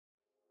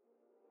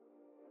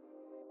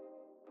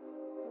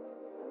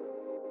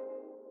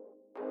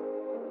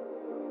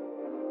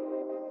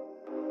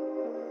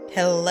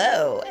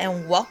Hello,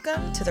 and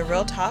welcome to the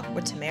Real Talk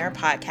with Tamara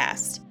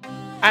podcast.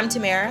 I'm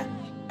Tamara,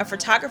 a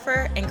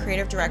photographer and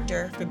creative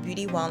director for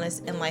beauty,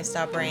 wellness, and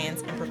lifestyle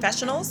brands and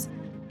professionals,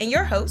 and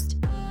your host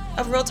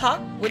of Real Talk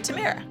with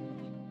Tamara.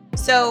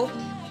 So,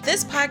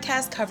 this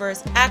podcast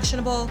covers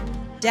actionable,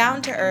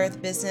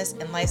 down-to-earth business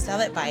and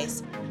lifestyle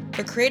advice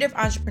for creative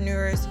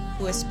entrepreneurs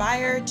who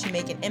aspire to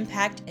make an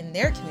impact in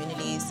their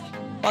communities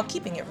while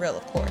keeping it real,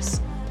 of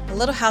course. A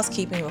little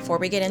housekeeping before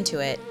we get into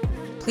it.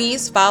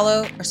 Please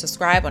follow or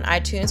subscribe on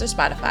iTunes or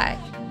Spotify.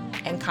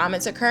 And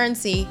comments are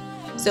currency,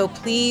 so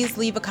please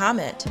leave a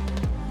comment.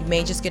 You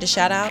may just get a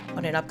shout out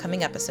on an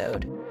upcoming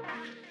episode.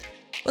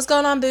 What's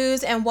going on,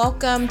 boos? And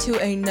welcome to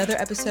another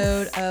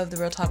episode of the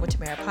Real Talk with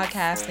Tamara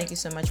podcast. Thank you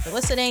so much for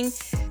listening.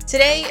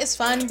 Today is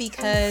fun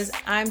because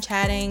I'm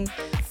chatting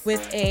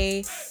with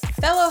a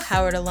fellow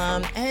Howard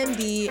alum and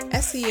the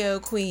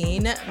SEO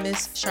queen,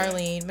 Miss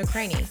Charlene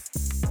McCraney.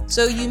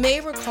 So you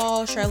may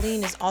recall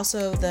Charlene is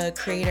also the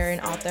creator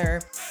and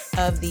author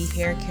of the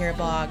hair care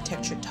blog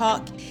Texture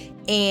Talk,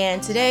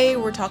 and today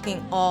we're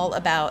talking all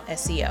about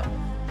SEO.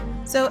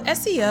 So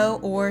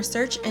SEO, or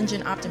search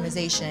engine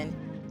optimization,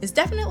 is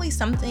definitely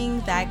something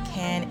that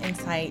can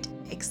incite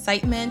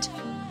excitement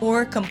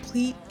or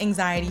complete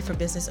anxiety for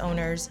business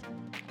owners,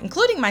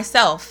 including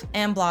myself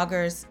and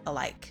bloggers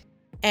alike.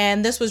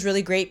 And this was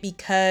really great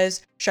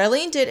because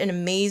Charlene did an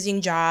amazing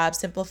job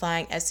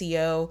simplifying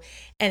SEO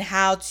and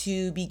how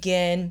to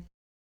begin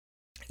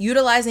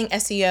utilizing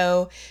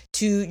SEO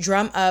to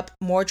drum up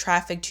more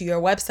traffic to your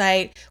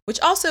website, which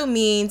also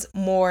means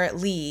more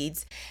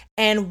leads,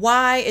 and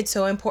why it's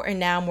so important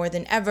now more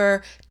than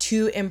ever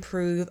to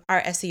improve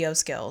our SEO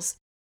skills.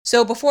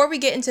 So before we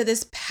get into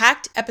this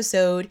packed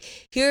episode,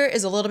 here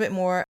is a little bit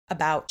more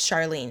about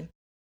Charlene.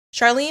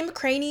 Charlene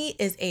McCraney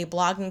is a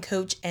blogging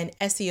coach and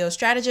SEO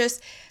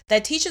strategist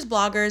that teaches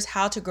bloggers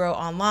how to grow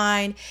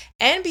online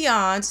and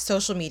beyond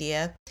social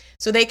media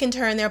so they can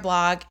turn their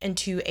blog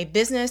into a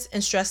business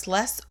and stress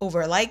less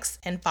over likes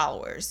and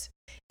followers.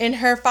 In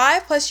her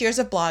 5+ years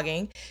of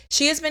blogging,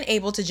 she has been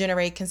able to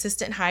generate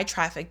consistent high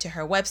traffic to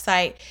her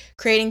website,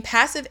 creating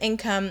passive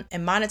income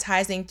and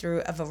monetizing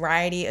through a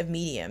variety of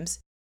mediums.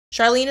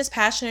 Charlene is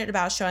passionate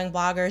about showing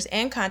bloggers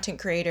and content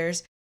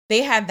creators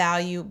they have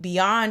value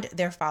beyond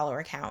their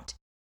follower count.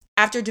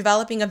 After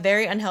developing a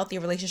very unhealthy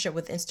relationship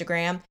with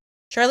Instagram,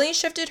 Charlene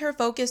shifted her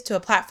focus to a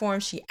platform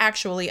she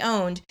actually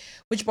owned,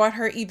 which brought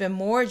her even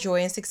more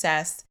joy and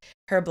success,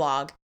 her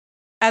blog.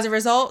 As a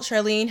result,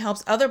 Charlene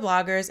helps other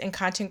bloggers and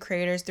content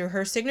creators through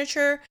her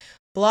signature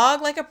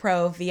Blog Like a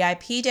Pro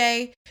VIP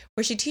Day,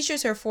 where she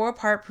teaches her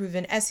 4-part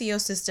proven SEO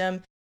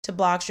system to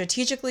blog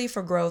strategically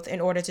for growth in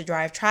order to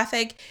drive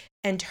traffic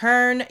and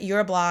turn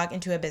your blog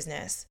into a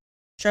business.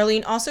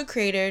 Charlene also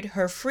created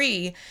her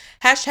free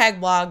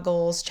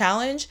 #bloggoals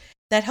challenge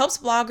that helps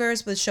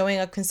bloggers with showing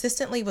up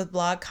consistently with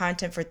blog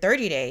content for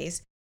 30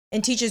 days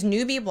and teaches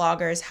newbie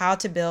bloggers how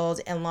to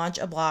build and launch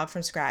a blog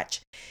from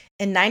scratch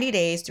in 90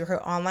 days through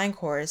her online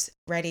course,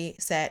 Ready,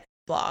 Set,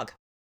 Blog.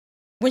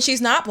 When she's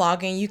not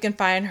blogging, you can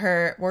find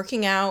her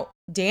working out,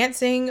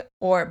 dancing,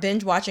 or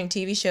binge watching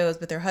TV shows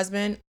with her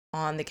husband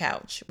on the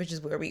couch, which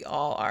is where we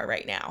all are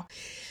right now.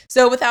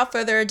 So without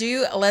further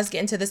ado, let's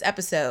get into this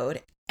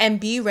episode and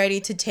be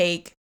ready to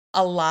take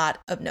a lot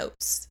of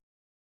notes.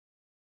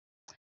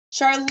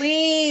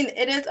 Charlene,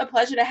 it is a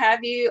pleasure to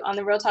have you on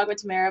the Real Talk with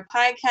Tamara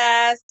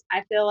podcast.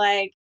 I feel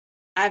like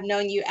I've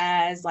known you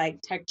as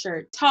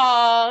Texture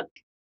Talk.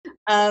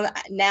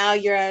 Now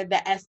you're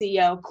the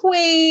SEO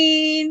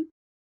queen.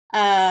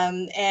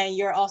 And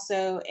you're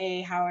also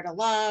a Howard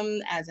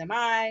alum, as am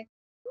I.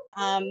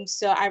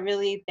 So I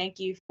really thank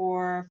you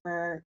for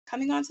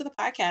coming on to the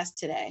podcast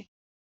today.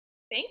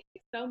 Thank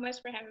you so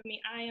much for having me.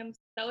 I am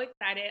so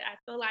excited. I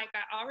feel like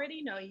I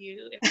already know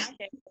you. If I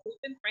had we've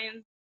been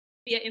friends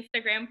via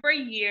Instagram for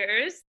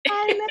years.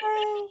 I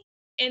know.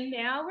 And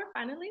now we're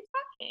finally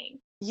talking.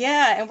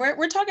 Yeah, and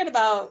we're talking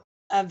about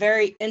a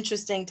very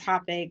interesting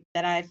topic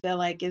that I feel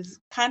like is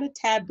kind of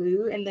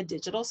taboo in the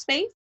digital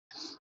space,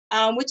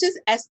 which is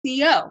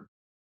SEO.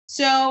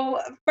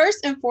 So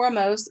first and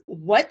foremost,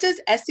 what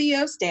does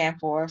SEO stand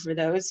for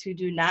those who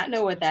do not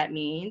know what that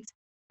means?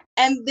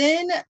 And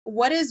then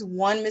what is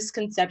one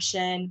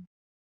misconception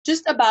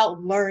just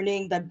about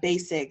learning the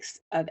basics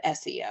of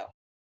SEO?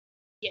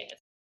 Yes.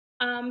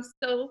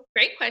 So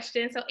great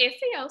question. So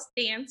SEO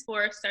stands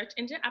for search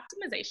engine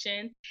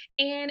optimization,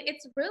 and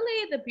it's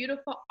really the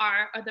beautiful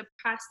art or the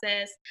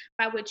process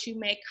by which you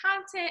make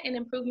content and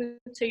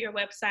improvements to your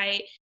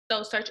website.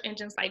 So search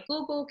engines like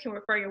Google can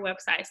refer your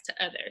websites to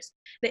others.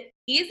 The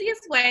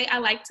easiest way I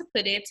like to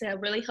put it to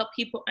really help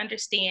people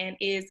understand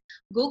is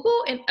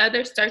Google and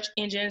other search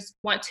engines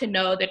want to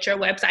know that your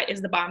website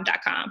is the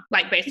bomb.com.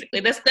 Like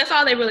basically, that's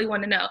all they really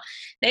want to know.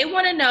 They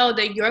want to know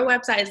that your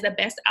website is the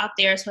best out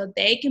there so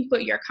they can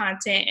put your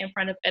content in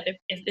front of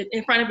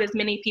as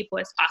many people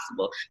as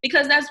possible,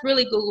 because that's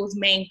really Google's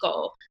main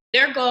goal.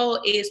 their goal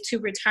is to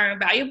return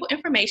valuable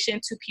information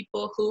to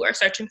people who are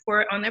searching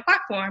for it on their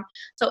platform.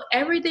 So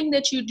everything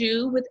that you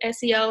do with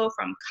SEO,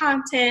 from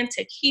content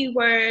to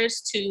keywords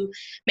to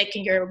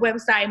making your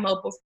website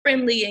mobile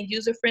friendly and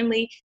user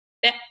friendly,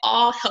 that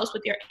all helps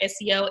with your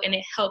SEO, and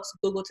it helps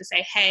Google to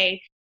say,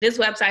 hey, this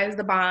website is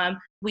the bomb.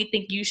 We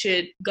think you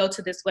should go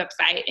to this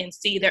website and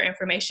see their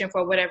information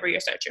for whatever you're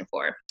searching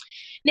for.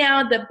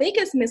 Now, the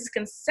biggest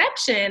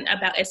misconception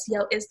about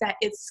SEO is that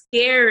it's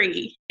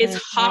scary.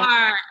 It's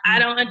hard. I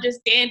don't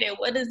understand it.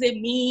 What does it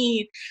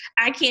mean?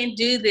 I can't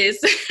do this.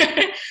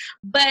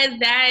 But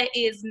that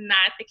is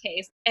not the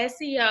case.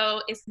 SEO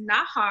is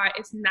not hard.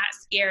 It's not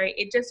scary.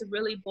 It just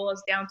really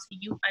boils down to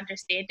you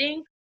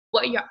understanding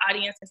what your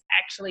audience is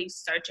actually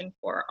searching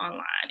for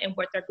online and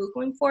what they're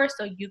Googling for,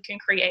 so you can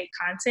create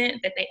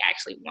content that they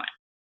actually want.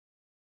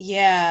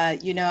 Yeah,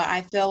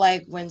 I feel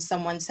like when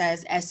someone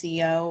says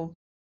SEO,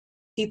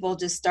 people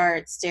just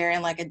start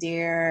staring like a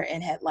deer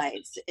in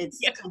headlights. It's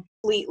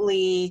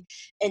completely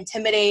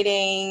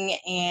intimidating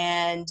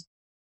and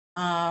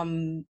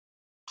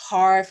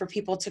hard for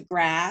people to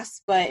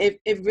grasp, but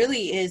it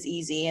really is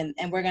easy. And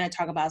we're going to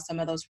talk about some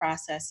of those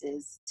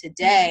processes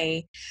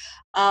today.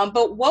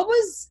 But what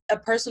was a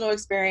personal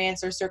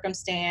experience or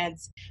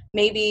circumstance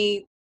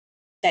maybe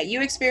that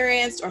you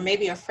experienced, or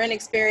maybe a friend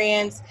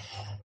experienced,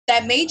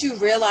 that made you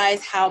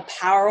realize how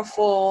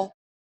powerful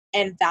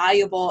and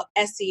valuable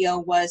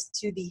SEO was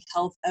to the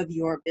health of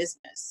your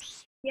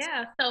business?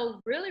 Yeah, so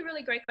really,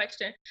 really great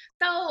question.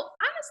 So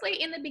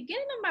honestly, in the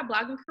beginning of my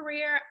blogging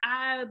career,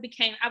 I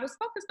was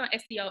focused on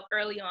SEO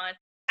early on.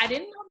 I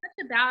didn't know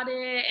much about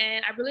it,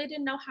 and I really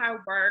didn't know how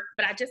it worked,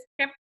 but I just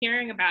kept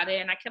hearing about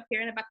it, and I kept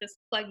hearing about this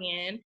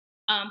plugin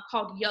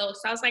called Yoast.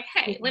 So I was like,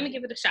 hey, let me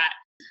give it a shot.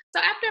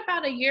 So after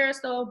about a year or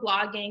so of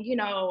blogging,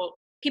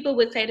 people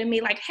would say to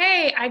me like,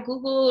 hey, I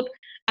Googled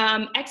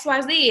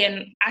XYZ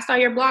and I saw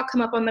your blog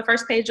come up on the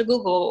first page of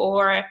Google,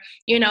 or,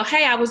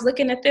 hey, I was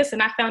looking at this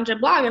and I found your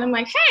blog, and I'm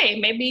like, hey,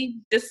 maybe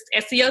this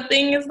SEO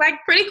thing is like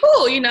pretty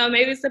cool.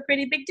 Maybe it's a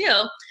pretty big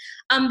deal.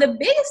 The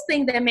biggest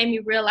thing that made me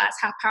realize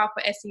how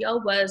powerful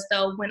SEO was,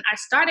 though, when I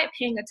started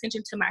paying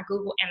attention to my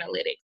Google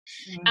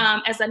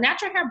Analytics. As a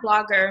natural hair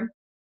blogger,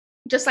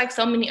 just like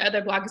so many other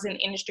bloggers in the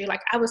industry,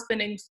 like I was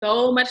spending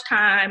so much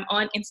time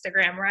on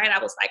Instagram, right? I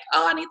was like,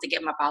 oh, I need to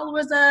get my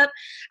followers up.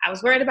 I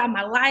was worried about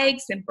my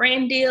likes and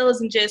brand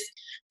deals and just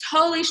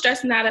totally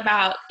stressing out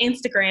about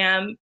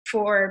Instagram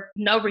for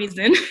no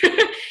reason.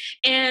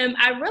 And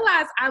I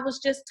realized I was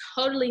just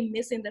totally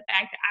missing the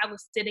fact that I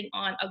was sitting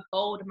on a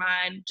gold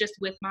mine just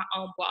with my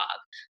own blog.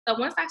 So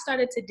once I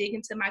started to dig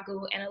into my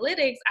Google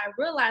Analytics, I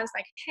realized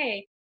like,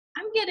 hey,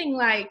 I'm getting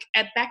like,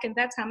 back at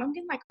that time, I'm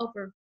getting like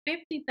over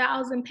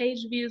 50,000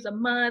 page views a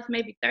month,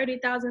 maybe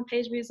 30,000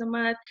 page views a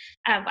month.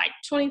 I have like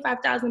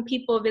 25,000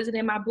 people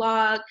visiting my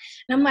blog.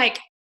 And I'm like,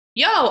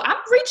 yo, I'm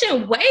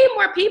reaching way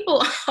more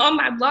people on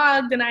my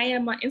blog than I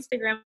am on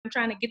Instagram. I'm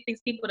trying to get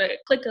these people to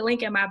click a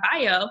link in my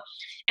bio.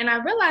 And I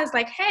realized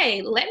like,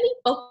 hey, let me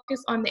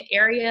focus on the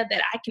area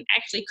that I can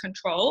actually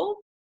control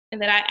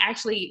and that I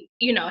actually,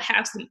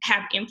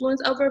 have influence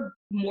over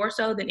more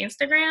so than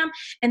Instagram.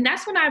 And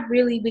that's when I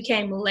really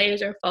became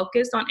laser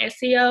focused on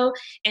SEO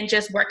and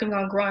just working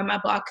on growing my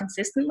blog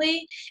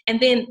consistently. And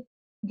then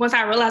once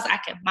I realized I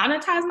could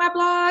monetize my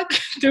blog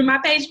through my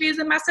page views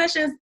and my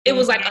sessions, it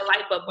was like a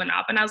light bulb went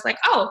off. And I was like,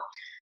 oh,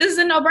 this is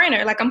a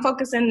no-brainer. Like I'm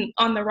focusing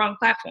on the wrong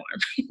platform.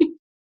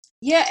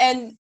 Yeah.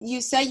 And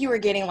you said you were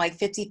getting like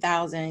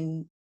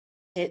 50,000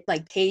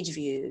 page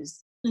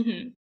views.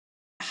 Mm-hmm.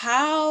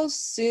 How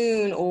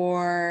soon,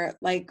 or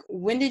like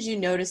when did you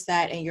notice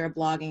that in your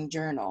blogging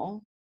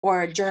journal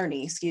or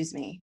journey, excuse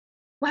me?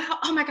 Wow.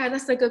 Oh my God,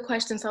 that's a good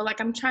question. So like,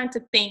 I'm trying to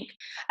think.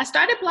 I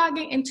started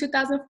blogging in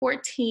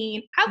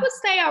 2014. I would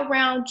say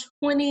around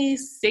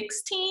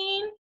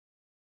 2016,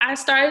 I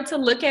started to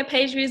look at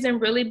page views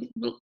and really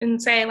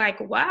and say like,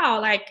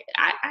 wow, like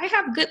I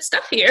have good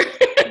stuff here.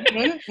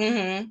 Mm-hmm.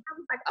 I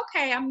was like,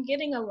 okay, I'm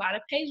getting a lot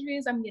of page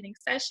views. I'm getting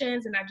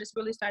sessions. And I just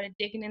really started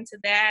digging into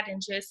that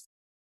and just,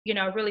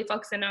 really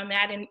focusing on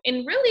that.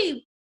 And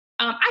really,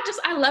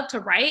 I love to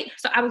write.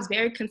 So I was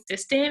very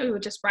consistent. We were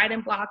just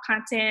writing blog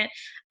content.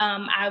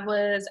 I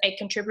was a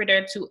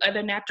contributor to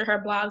other natural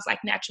hair blogs like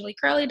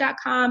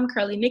naturallycurly.com,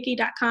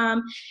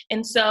 curlynikki.com.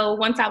 And so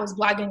once I was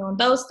blogging on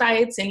those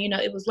sites and,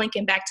 it was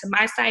linking back to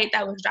my site,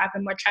 that was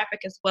driving more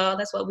traffic as well.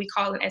 That's what we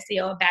call an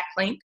SEO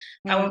backlink.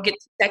 I won't get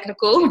too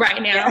technical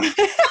right now.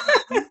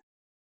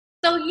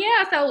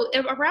 Yeah. So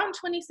around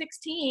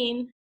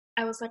 2016,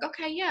 I was like,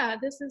 okay, yeah,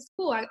 this is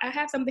cool. I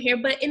have something here.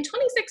 But in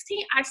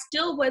 2016, I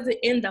still wasn't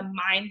in the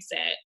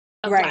mindset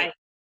of like,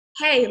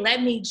 hey,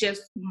 let me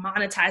just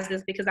monetize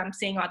this because I'm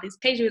seeing all these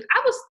pages.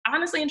 I was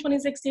honestly in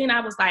 2016, I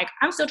was like,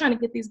 I'm still trying to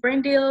get these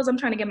brand deals. I'm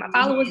trying to get my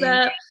followers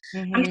up.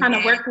 I'm trying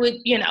to work with,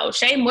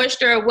 Shea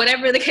Moisture or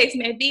whatever the case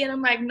may be. And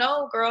I'm like,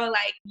 no, girl,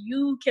 like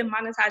you can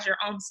monetize your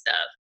own stuff,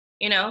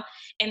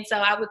 And so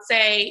I would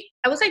say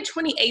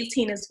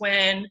 2018 is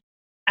when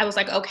I was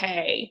like,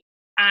 okay,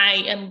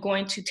 I am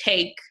going to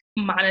take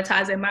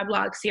monetizing my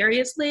blog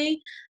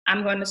seriously.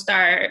 I'm going to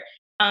start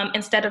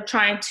instead of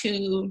trying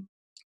to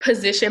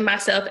position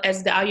myself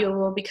as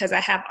valuable because I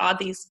have all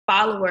these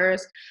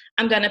followers,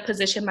 I'm going to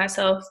position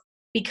myself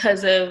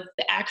because of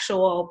the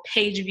actual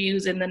page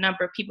views and the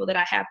number of people that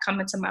I have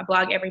coming to my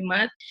blog every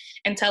month,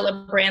 and tell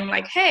a brand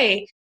like,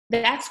 hey,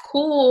 that's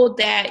cool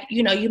that,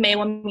 you know, you may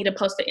want me to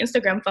post an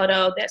Instagram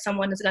photo that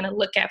someone is going to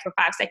look at for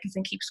 5 seconds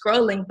and keep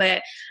scrolling,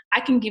 but I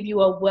can give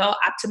you a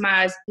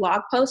well-optimized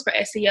blog post for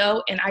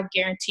SEO, and I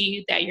guarantee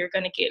you that you're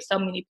going to get so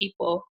many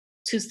people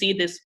to see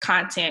this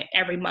content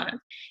every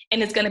month.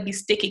 And it's going to be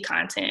sticky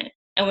content.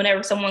 And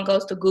whenever someone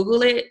goes to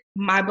Google it,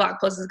 my blog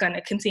post is going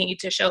to continue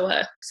to show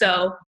up.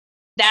 So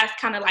that's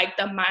kind of like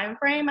the mind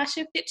frame I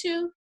shifted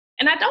to.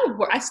 And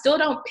I still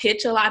don't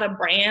pitch a lot of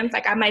brands.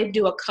 Like I might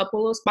do a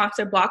couple of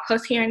sponsored blog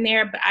posts here and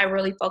there, but I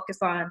really focus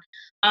on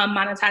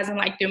monetizing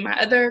like through my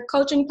other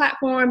coaching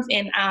platforms.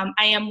 And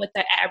I am with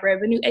the ad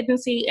revenue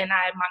agency, and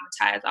I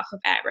monetize off of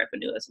ad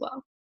revenue as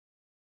well.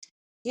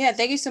 Yeah,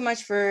 thank you so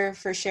much for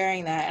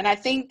sharing that. And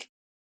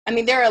I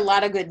mean, there are a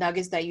lot of good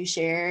nuggets that you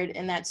shared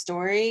in that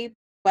story,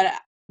 but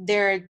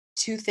there are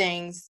 2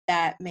 things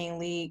that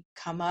mainly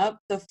come up.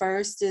 The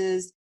first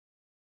is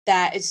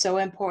that it's so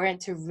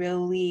important to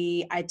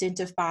really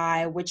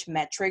identify which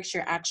metrics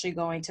you're actually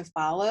going to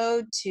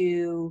follow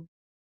to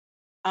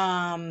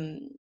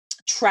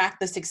track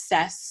the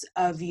success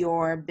of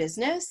your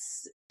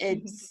business.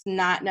 It's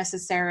not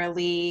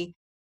necessarily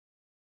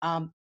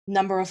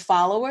number of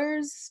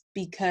followers,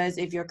 because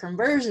if your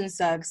conversion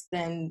sucks,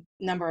 then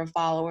number of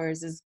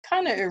followers is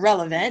kind of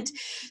irrelevant.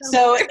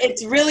 So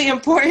it's really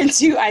important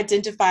to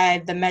identify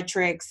the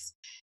metrics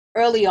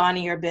early on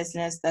in your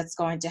business that's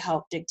going to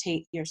help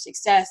dictate your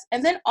success.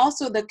 And then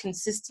also the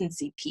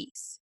consistency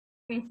piece.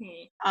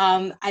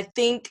 I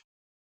think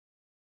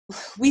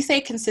we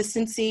say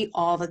consistency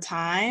all the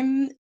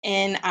time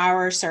in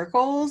our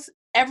circles.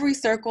 Every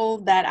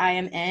circle that I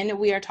am in,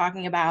 we are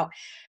talking about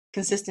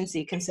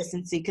consistency.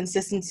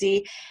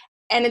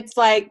 And it's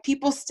like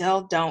people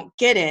still don't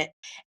get it.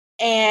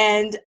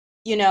 And,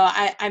 you know,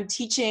 I'm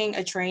teaching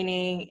a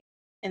training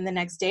in the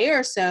next day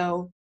or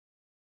so.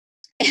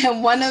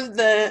 And one of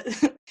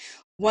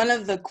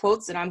the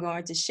quotes that I'm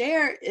going to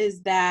share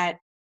is that,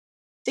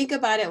 think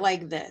about it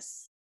like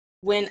this.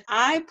 When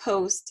I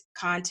post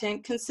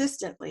content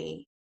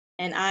consistently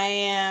and I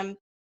am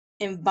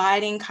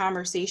inviting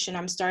conversation,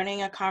 I'm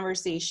starting a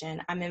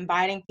conversation, I'm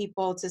inviting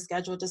people to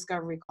schedule a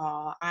discovery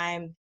call,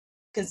 I'm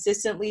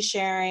consistently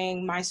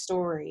sharing my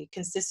story,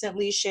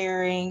 consistently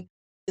sharing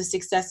the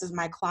success of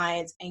my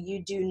clients, and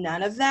you do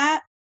none of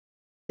that,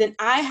 then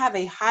I have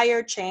a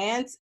higher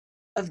chance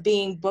of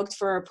being booked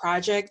for a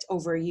project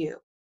over you,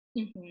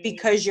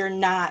 because you're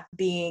not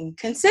being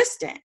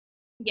consistent.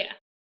 Yeah.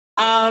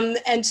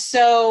 And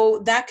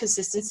so that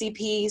consistency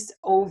piece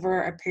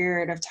over a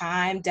period of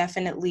time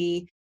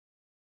definitely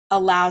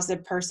allows the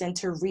person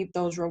to reap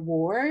those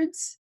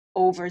rewards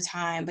over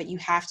time, but you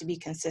have to be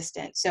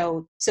consistent.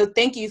 So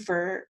thank you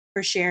for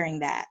sharing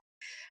that.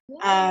 Yeah,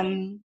 I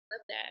love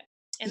that.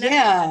 And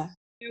that's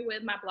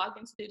with my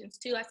blogging students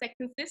too. I said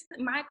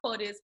my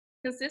quote is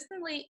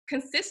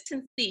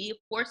consistency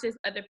forces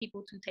other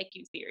people to take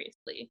you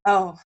seriously.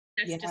 Oh,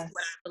 that's just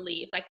what I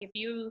believe. Like if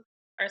you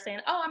are saying,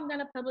 oh, I'm going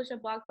to publish a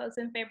blog post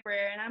in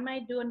February and I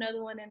might do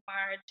another one in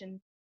March, and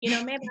you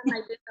know, maybe I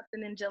might do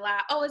something in July.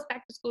 Oh, it's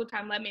back to school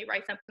time. Let me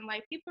write something.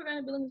 Like people are going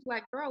to be looking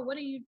like, girl, what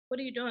are you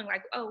doing?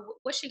 Like, oh,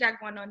 what she got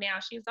going on now?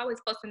 She's always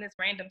posting this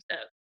random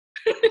stuff.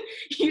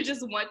 You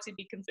just want to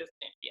be consistent.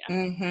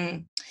 Yeah.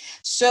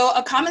 So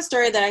a common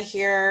story that I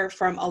hear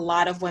from a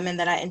lot of women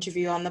that I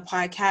interview on the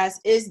podcast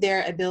is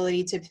their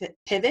ability to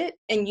pivot.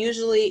 And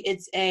usually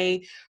it's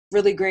a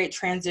really great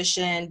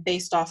transition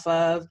based off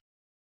of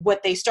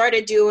what they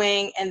started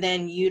doing and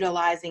then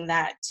utilizing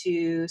that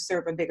to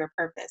serve a bigger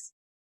purpose.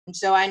 And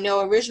so I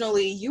know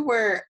originally you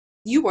were,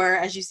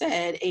 as you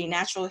said, a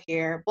natural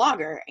hair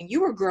blogger, and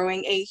you were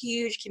growing a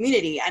huge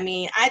community. I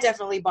mean, I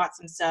definitely bought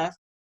some stuff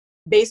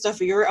based off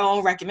of your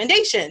own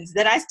recommendations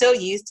that I still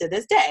use to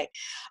this day.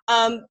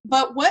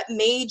 But what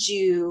made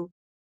you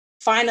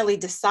finally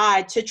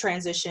decide to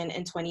transition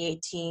in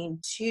 2018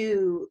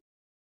 to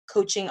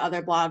coaching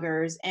other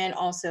bloggers and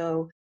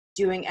also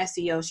doing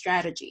SEO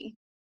strategy?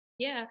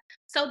 Yeah.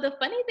 So the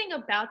funny thing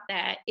about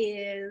that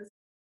is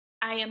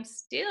I am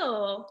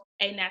still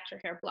a natural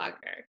hair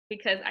blogger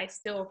because I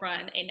still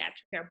run a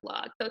natural hair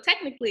blog. So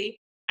technically,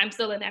 I'm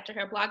still a natural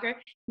hair blogger.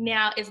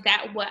 Now, is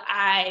that what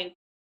I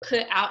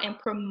put out and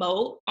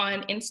promote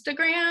on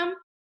Instagram?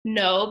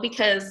 No,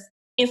 because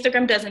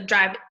Instagram doesn't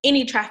drive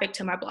any traffic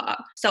to my blog.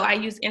 So I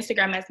use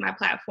Instagram as my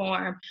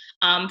platform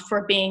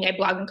for being a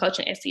blogging coach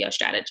and SEO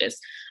strategist.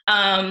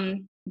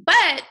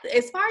 But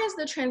as far as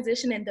the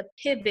transition and the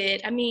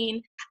pivot, I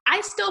mean,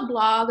 I still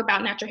blog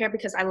about natural hair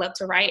because I love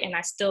to write, and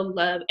I still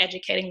love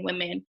educating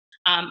women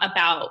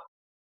about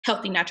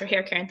healthy natural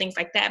hair care and things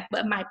like that.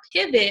 But my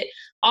pivot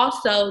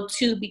also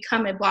to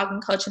become a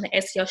blogging coach and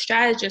an SEO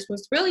strategist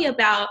was really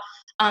about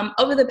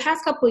over the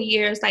past couple of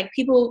years, like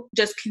people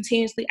just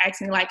continuously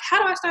ask me like,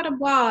 how do I start a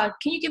blog?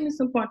 Can you give me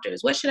some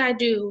pointers? What should I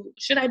do?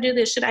 Should I do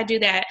this? Should I do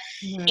that?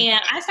 Mm-hmm.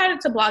 And I started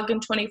to blog in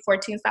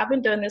 2014. So I've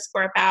been doing this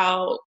for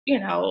about,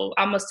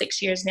 almost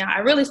 6 years now. I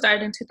really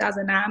started in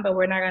 2009, but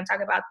we're not going to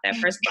talk about that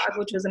first blog,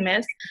 which was a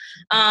mess.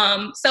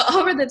 So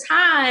over the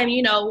time,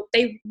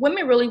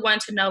 women really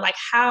wanted to know, like,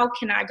 how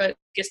can I go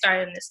get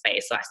started in this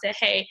space? So I said,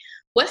 hey,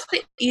 what's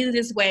the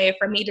easiest way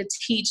for me to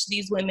teach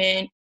these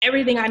women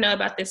everything I know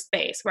about this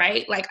space,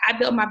 right? Like, I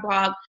built my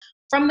blog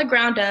from the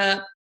ground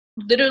up,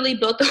 literally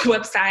built the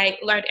website,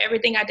 learned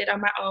everything I did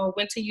on my own,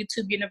 went to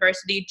YouTube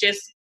University,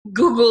 just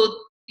Googled,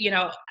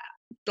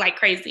 like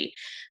crazy.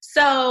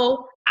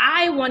 So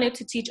I wanted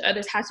to teach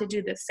others how to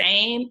do the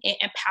same and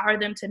empower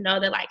them to know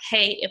that, like,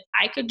 hey, if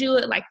I could do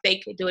it, like, they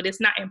could do it. It's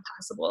not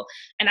impossible.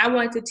 And I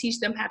wanted to teach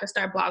them how to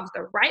start blogs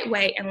the right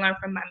way and learn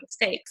from my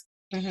mistakes.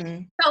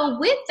 Mm-hmm. So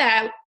with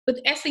that, with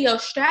SEO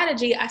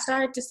strategy, I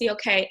started to see,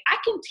 okay, I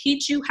can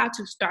teach you how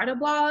to start a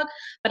blog,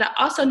 but I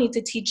also need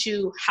to teach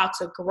you how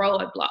to grow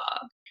a blog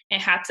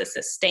and how to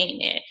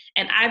sustain it.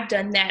 And I've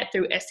done that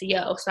through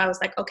SEO. So I was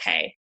like,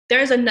 okay,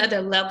 there's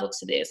another level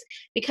to this,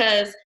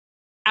 because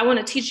I want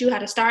to teach you how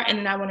to start, and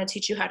then I want to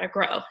teach you how to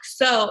grow.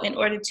 So in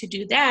order to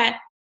do that,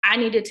 I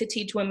needed to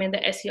teach women the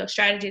SEO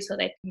strategy so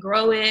they can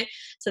grow it,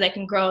 so they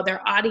can grow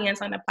their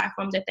audience on a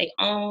platform that they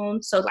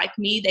own. So like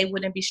me, they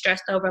wouldn't be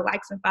stressed over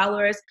likes and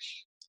followers.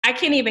 I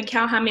can't even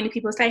count how many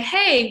people say,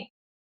 hey,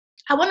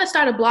 I want to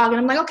start a blog. And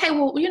I'm like, okay,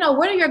 well,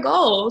 what are your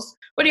goals?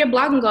 What are your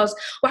blogging goals?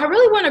 Well, I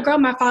really want to grow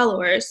my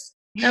followers.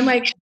 And I'm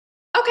like,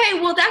 okay,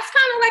 well, that's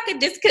kind of like a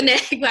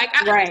disconnect. Like,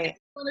 I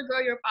want to grow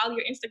your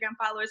Instagram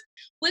followers,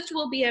 which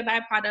will be a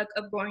byproduct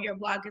of growing your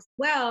blog as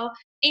well.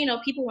 And,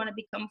 people want to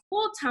become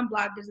full-time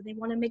bloggers and they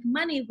want to make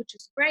money, which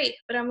is great.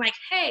 But I'm like,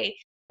 hey,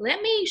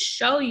 let me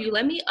show you,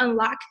 let me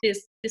unlock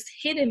this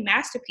hidden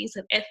masterpiece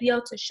of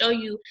SEO to show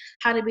you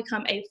how to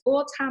become a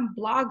full-time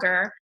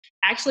blogger,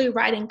 actually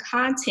writing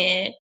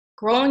content,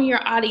 growing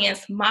your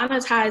audience,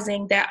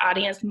 monetizing that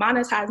audience,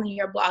 monetizing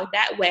your blog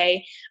that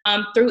way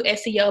through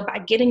SEO by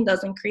getting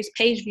those increased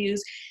page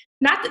views.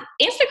 Not the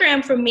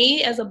Instagram for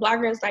me as a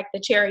blogger is like the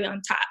cherry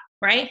on top,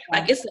 right? Yeah.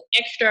 Like, it's an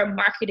extra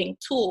marketing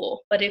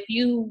tool. But if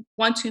you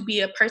want to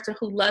be a person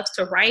who loves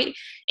to write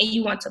and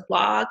you want to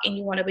blog and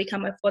you want to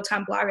become a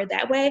full-time blogger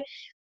that way,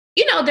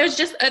 there's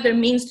just other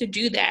means to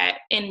do that.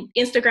 And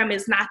Instagram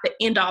is not the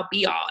end all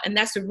be all. And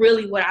that's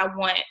really what I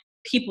want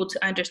people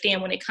to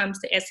understand when it comes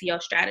to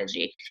SEO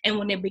strategy and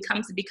when it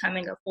becomes to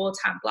becoming a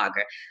full-time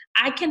blogger.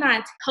 I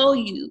cannot tell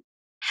you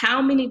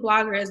how many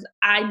bloggers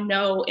I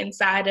know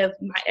inside of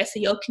my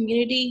SEO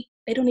community,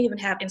 they don't even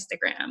have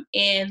Instagram,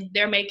 and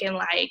they're making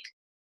like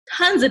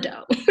tons of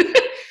dough,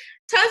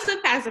 tons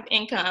of passive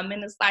income.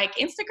 And it's like,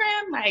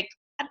 Instagram, like,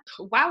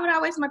 why would I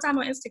waste my time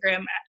on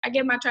Instagram? I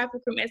get my traffic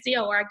from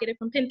SEO, or I get it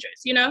from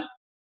Pinterest,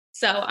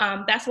 So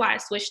that's why I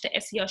switched to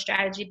SEO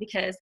strategy,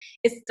 because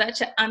it's such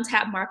an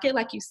untapped market.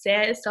 Like you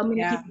said, so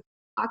many people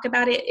talk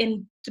about it.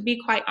 And to be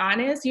quite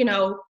honest,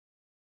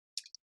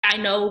 I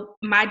know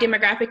my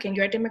demographic and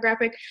your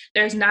demographic,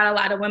 there's not a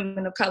lot of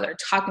women of color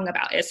talking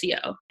about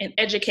SEO and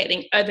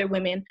educating other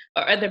women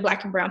or other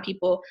Black and brown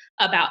people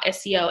about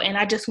SEO. And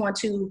I just want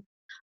to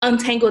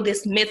untangle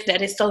this myth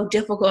that it's so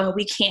difficult and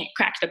we can't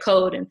crack the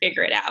code and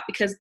figure it out,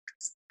 because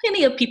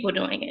plenty of people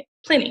doing it,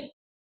 plenty.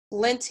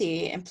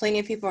 And plenty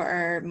of people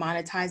are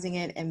monetizing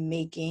it and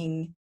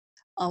making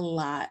a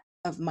lot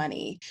of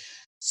money.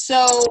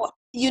 So,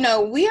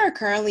 we are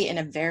currently in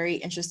a very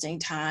interesting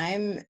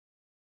time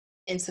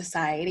in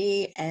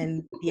society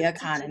and the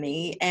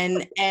economy,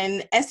 and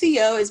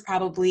SEO is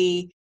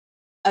probably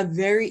a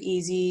very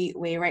easy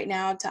way right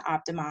now to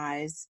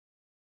optimize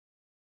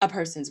a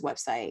person's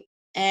website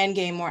and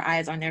gain more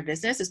eyes on their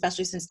business,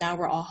 especially since now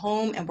we're all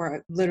home and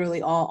we're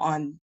literally all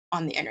on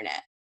the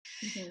internet.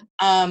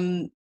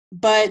 Mm-hmm.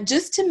 But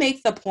just to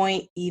make the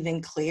point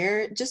even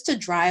clear, just to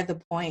drive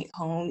the point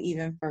home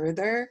even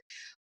further,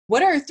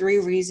 what are 3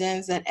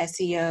 reasons that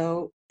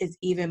SEO is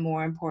even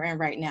more important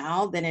right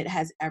now than it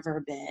has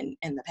ever been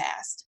in the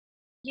past?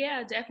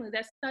 Yeah, definitely.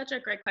 That's such a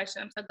great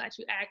question. I'm so glad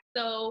you asked.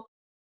 So,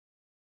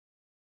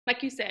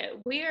 like you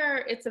said,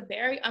 it's a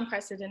very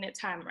unprecedented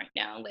time right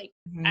now. Like,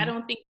 mm-hmm. I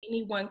don't think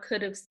anyone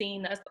could have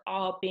seen us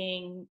all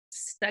being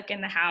stuck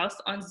in the house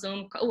on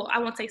Zoom. Well, I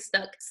won't say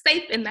stuck,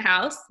 safe in the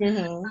house,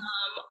 mm-hmm.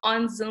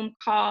 On Zoom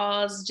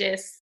calls,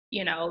 just,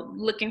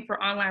 looking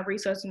for online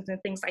resources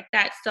and things like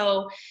that.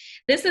 So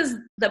this is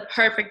the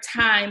perfect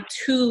time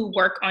to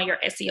work on your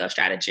SEO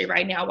strategy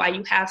right now while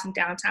you have some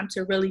downtime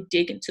to really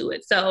dig into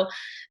it. So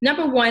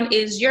number 1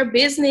 is your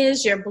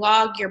business, your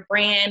blog, your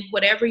brand,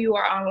 whatever you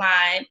are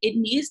online, it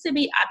needs to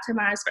be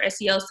optimized for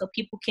SEO so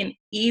people can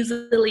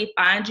easily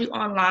find you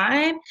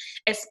online,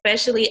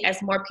 especially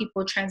as more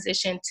people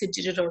transition to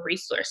digital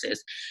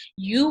resources.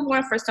 You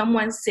want for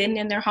someone sitting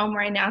in their home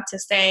right now to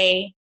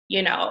say,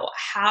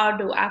 how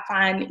do I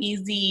find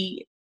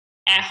easy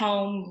at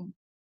home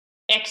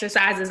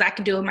exercises I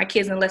can do with my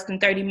kids in less than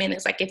 30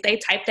 minutes. Like if they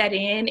type that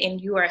in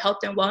and you are a health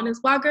and wellness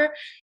blogger,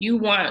 you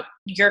want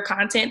your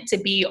content to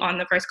be on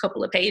the first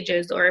couple of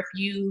pages. Or if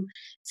you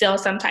sell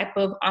some type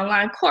of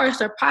online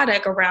course or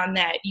product around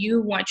that,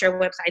 you want your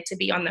website to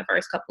be on the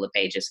first couple of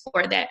pages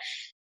for that.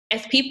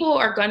 As people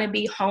are going to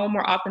be home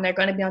more often, they're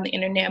going to be on the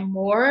internet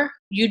more,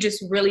 you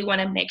just really want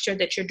to make sure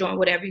that you're doing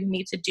whatever you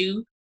need to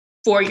do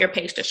for your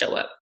page to show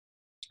up.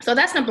 So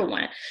that's number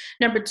one.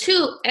 Number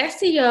two,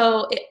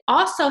 SEO, it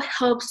also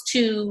helps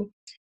to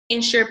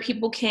ensure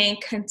people can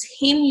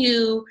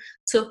continue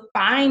to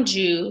find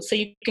you so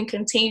you can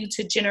continue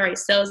to generate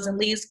sales and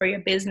leads for your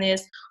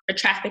business or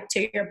traffic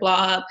to your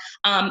blog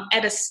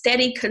at a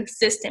steady,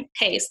 consistent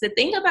pace. The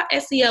thing about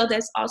SEO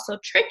that's also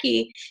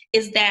tricky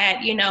is that,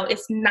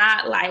 it's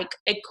not like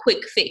a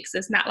quick fix.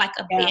 It's not like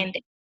a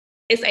Band-Aid.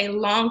 It's a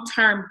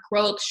long-term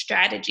growth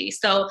strategy.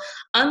 So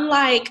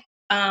unlike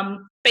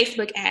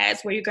Facebook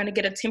ads where you're going to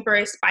get a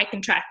temporary spike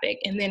in traffic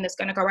and then it's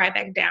going to go right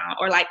back down,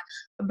 or like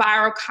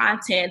viral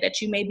content that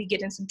you maybe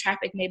getting some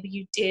traffic. Maybe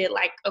you did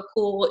like a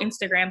cool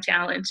Instagram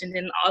challenge and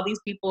then all these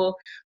people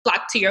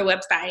flock to your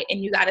website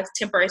and you got a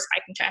temporary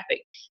spike in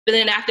traffic. But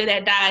then after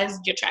that dies,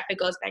 your traffic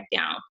goes back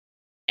down.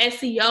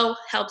 SEO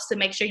helps to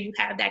make sure you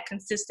have that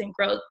consistent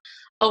growth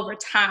over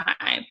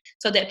time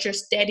so that you're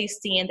steady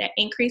seeing that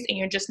increase and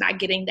you're just not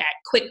getting that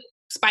quick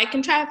spike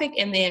in traffic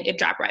and then it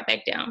dropped right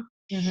back down.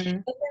 Mm-hmm. And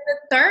then the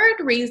third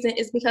reason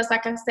is because,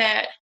 like I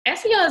said,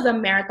 SEO is a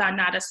marathon,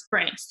 not a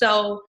sprint.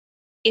 So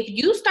if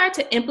you start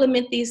to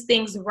implement these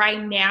things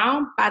right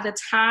now, by the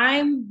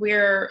time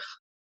we're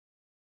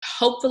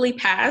hopefully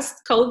past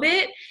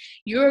COVID,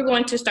 you're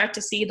going to start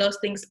to see those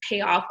things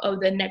pay off over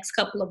the next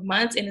couple of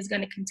months, and it's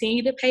going to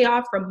continue to pay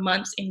off for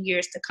months and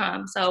years to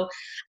come. So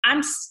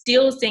I'm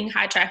still seeing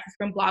high traffic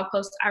from blog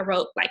posts I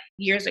wrote like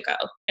years ago.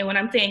 And when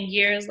I'm saying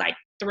years, like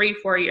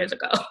 3-4 years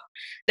ago,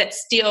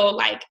 that's still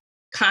like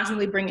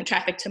constantly bringing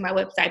traffic to my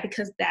website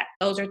because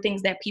those are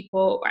things that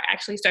people are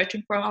actually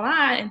searching for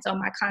online. And so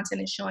my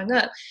content is showing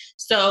up.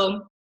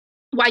 So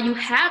while you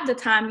have the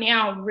time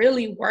now,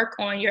 really work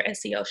on your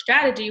SEO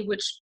strategy,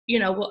 which,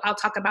 I'll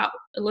talk about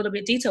a little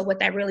bit detail what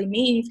that really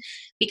means,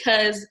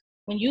 because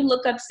when you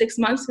look up 6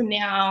 months from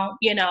now,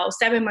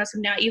 7 months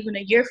from now, even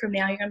a year from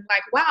now, you're going to be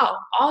like, wow,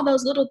 all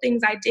those little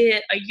things I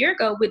did a year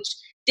ago, which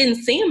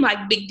didn't seem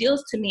like big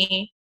deals to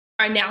me,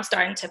 are now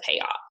starting to pay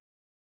off.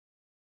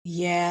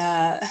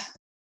 Yeah.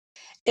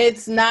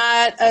 It's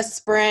not a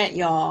sprint,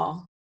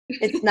 y'all.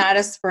 It's not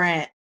a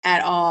sprint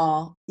at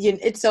all.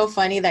 It's so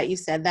funny that you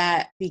said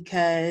that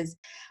because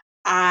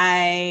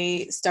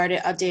I started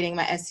updating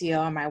my SEO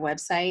on my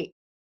website.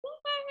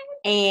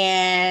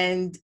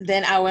 And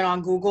then I went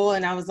on Google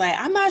and I was like,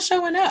 I'm not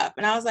showing up.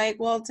 And I was like,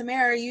 well,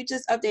 Tamara, you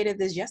just updated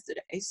this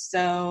yesterday.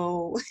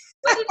 So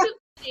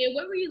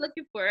what were you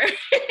looking for? I'm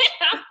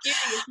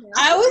curious now.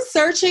 I was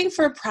searching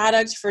for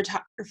product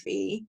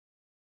photography.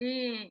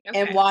 Okay.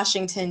 In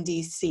Washington,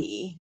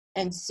 D.C.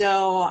 And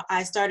so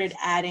I started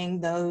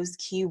adding those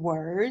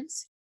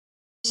keywords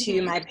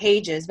to my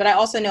pages. But I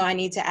also know I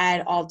need to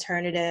add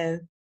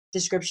alternative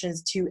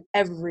descriptions to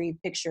every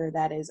picture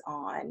that is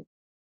on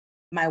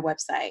my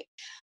website.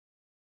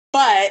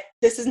 But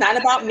this is not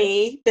about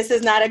me. This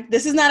is not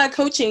a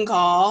coaching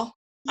call.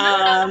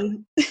 No.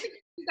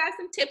 You got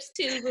some tips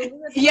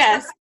too.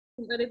 Yes.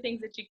 Some other things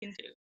that you can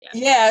do.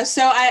 Yeah.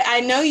 So I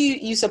know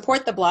you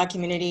support the blog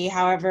community.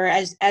 However,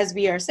 as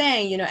we are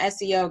saying,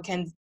 SEO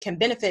can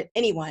benefit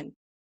anyone.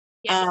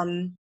 Yeah.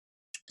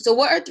 So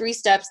what are 3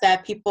 steps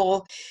that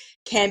people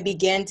can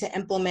begin to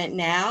implement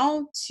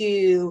now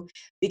to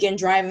begin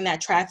driving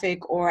that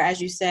traffic, or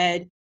as you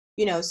said,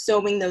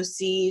 sowing those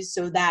seeds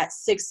so that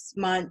 6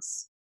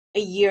 months, a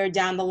year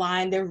down the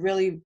line, they're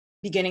really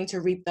beginning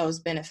to reap those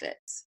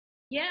benefits?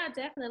 Yeah,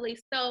 definitely.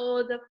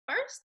 So the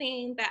first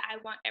thing that I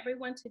want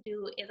everyone to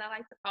do is I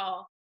like to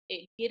call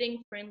it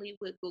getting friendly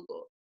with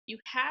Google. You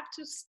have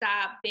to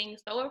stop being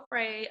so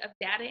afraid of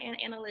data and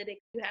analytics.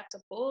 You have to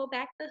pull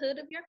back the hood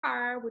of your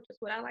car, which is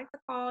what I like to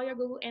call your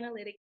Google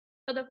Analytics.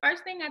 So the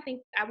first thing I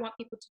think I want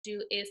people to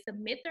do is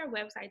submit their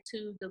website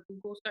to the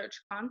Google Search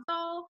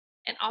Console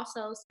and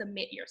also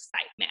submit your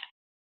sitemap.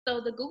 So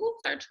the Google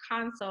Search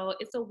Console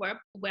is a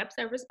web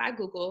service by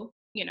Google,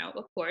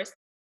 of course,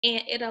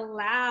 and it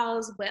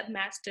allows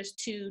webmasters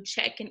to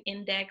check and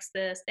index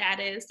the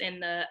status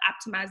and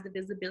optimize the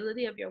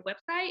visibility of your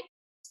website.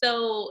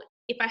 So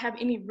if I have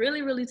any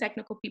really, really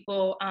technical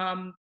people,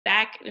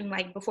 back in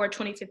before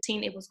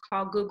 2015, it was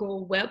called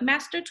Google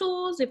Webmaster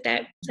Tools, if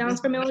that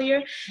sounds familiar.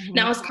 Mm-hmm.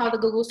 Now it's called the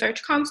Google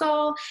Search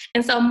Console.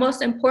 And so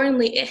most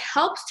importantly, it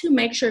helps to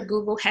make sure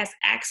Google has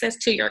access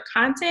to your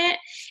content.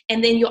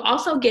 And then you'll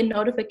also get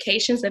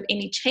notifications of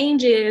any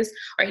changes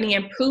or any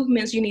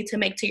improvements you need to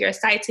make to your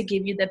site to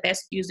give you the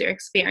best user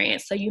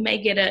experience. So you may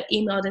get an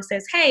email that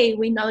says, hey,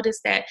 we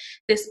noticed that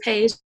this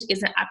page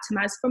isn't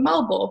optimized for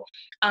mobile.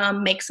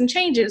 Make some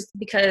changes,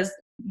 because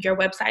your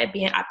website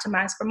being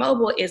optimized for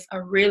mobile is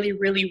a really,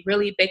 really,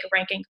 really big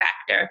ranking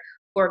factor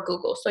for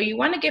Google. So you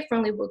want to get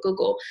friendly with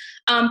Google.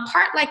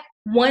 Part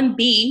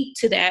 1B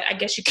to that, I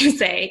guess you can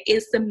say,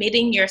 is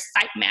submitting your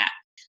sitemap.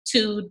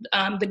 to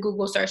the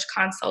Google Search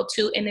Console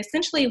too. And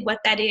essentially what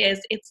that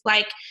is, it's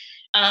like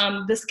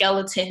the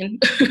skeleton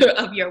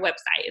of your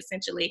website,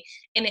 essentially.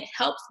 And it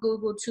helps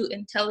Google to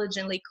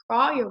intelligently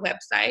crawl your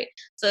website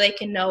so they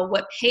can know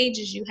what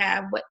pages you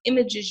have, what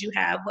images you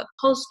have, what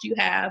posts you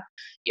have,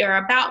 your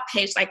about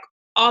page, like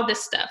all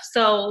this stuff.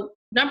 So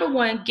number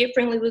one, get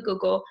friendly with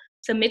Google,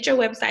 submit your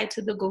website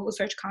to the Google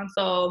Search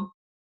Console,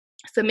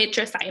 submit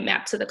your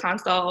sitemap to the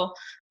console.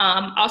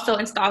 Also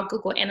install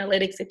Google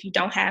Analytics if you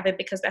don't have it,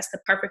 because that's the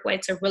perfect way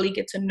to really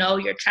get to know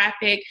your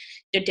traffic,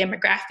 your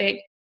demographic,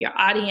 your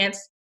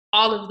audience,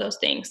 all of those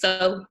things.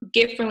 So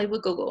get friendly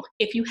with Google.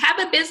 If you have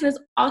a business,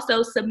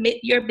 also submit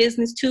your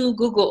business to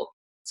Google.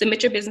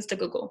 Submit your business to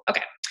Google.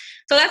 Okay,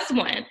 so that's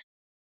one.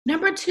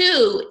 Number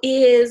two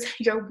is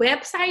your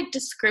website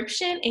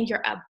description and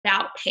your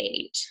about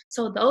page.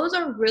 So those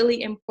are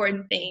really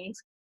important things.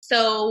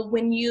 So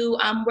when you,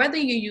 whether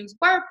you use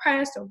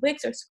WordPress or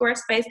Wix or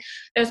Squarespace,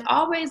 there's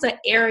always an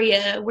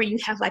area where you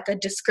have like a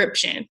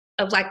description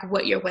of like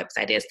what your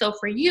website is. So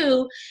for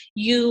you,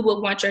 you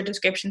will want your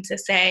description to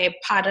say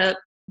product,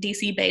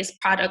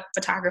 DC-based product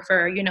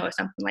photographer, or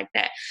something like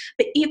that.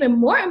 But even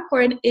more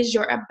important is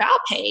your about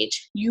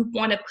page. You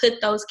want to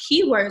put those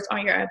keywords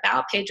on your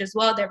about page as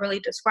well that really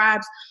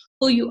describes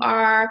who you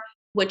are,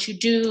 what you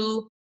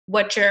do,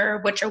 what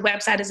your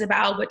website is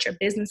about, what your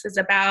business is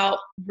about.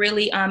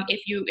 Really,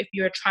 if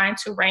you're trying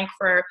to rank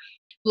for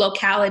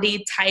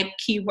locality type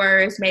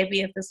keywords,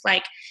 maybe if it's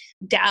like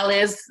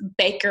Dallas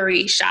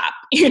bakery shop,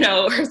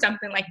 or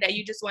something like that.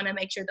 You just want to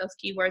make sure those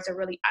keywords are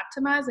really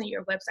optimized in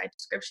your website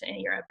description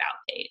and your about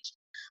page.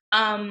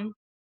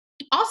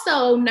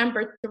 Also,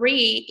 number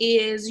three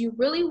is you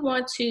really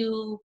want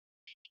to,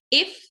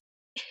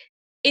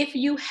 if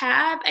you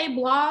have a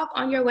blog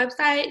on your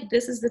website,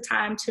 this is the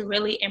time to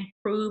really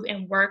improve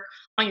and work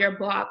on your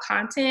blog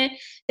content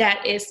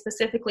that is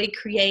specifically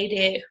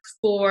created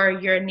for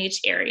your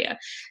niche area.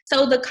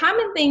 So the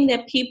common thing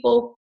that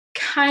people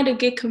kind of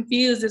get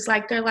confused is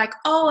like, they're like,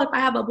 oh, if I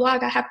have a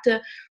blog, I have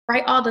to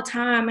write all the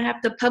time. I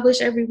have to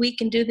publish every week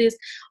and do this.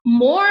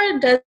 More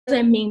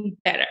doesn't mean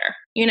better,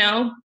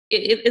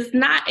 It's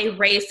not a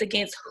race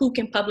against who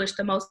can publish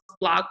the most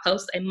blog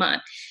posts a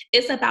month.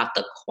 It's about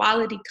the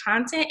quality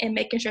content and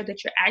making sure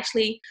that you're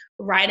actually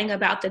writing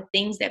about the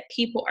things that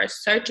people are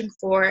searching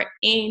for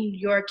in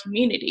your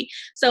community.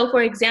 So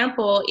for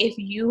example, if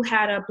you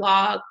had a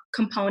blog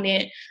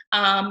component,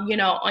 on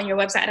your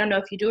website, I don't know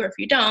if you do or if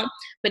you don't,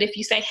 but if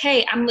you say,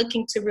 hey, I'm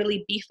looking to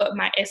really beef up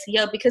my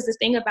SEO, because the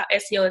thing about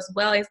SEO as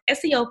well is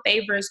SEO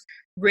favors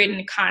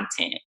written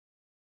content,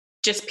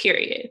 just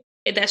period.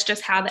 That's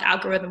just how the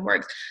algorithm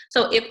works.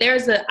 So if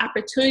there's an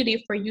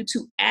opportunity for you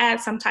to add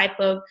some type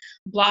of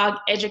blog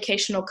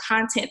educational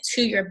content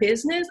to your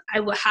business, I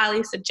would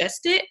highly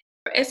suggest it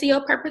for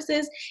SEO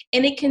purposes.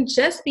 And it can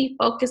just be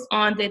focused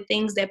on the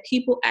things that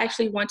people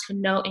actually want to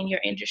know in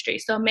your industry.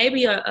 So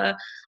maybe a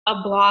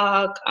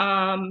blog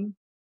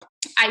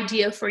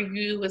idea for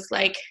you is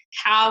like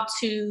how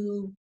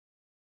to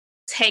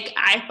take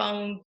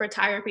iPhone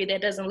photography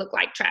that doesn't look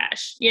like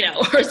trash,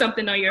 or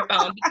something on your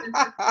phone.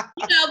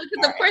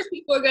 Because of course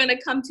people are going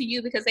to come to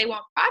you because they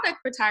want product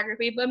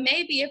photography, but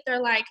maybe if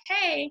they're like,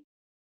 hey,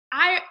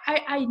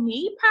 I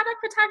need product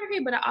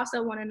photography, but I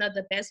also want to know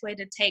the best way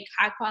to take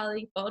high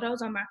quality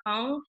photos on my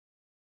phone.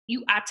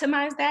 You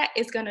optimize that.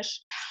 It's going to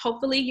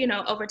hopefully,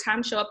 over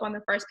time show up on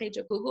the first page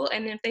of Google.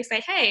 And then if they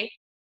say, hey,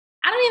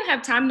 I don't even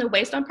have time to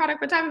waste on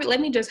product photography,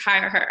 let me just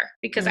hire her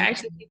because I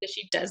actually think that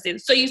she does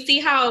this. So you see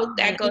how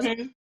that goes.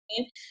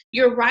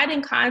 You're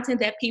writing content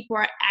that people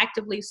are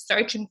actively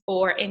searching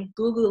for and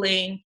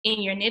Googling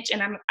in your niche.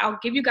 And I'll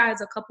give you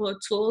guys a couple of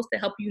tools to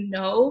help you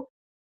know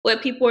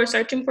what people are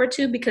searching for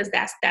too, because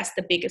that's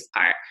the biggest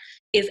part,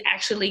 is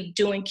actually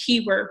doing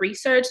keyword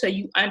research so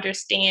you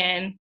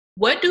understand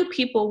what do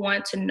people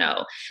want to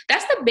know.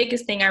 That's the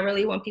biggest thing I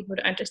really want people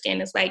to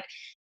understand is like,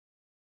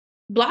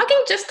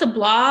 blogging just to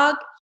blog,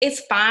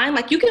 it's fine.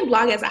 Like you can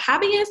blog as a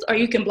hobbyist or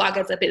you can blog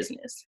as a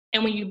business.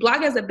 And when you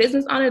blog as a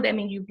business owner, that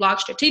means you blog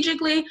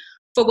strategically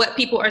for what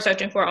people are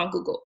searching for on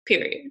Google,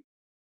 period.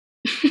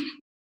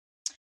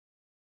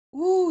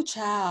 Ooh,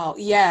 child.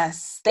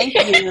 Yes. Thank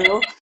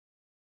you.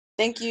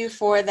 Thank you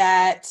for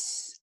that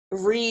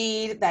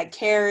read, that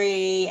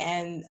carry,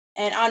 and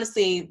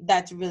honestly,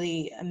 that's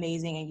really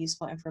amazing and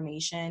useful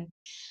information.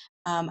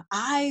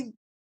 I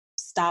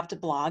stopped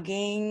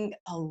blogging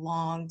a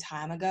long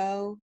time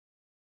ago.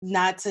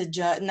 Not to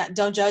judge,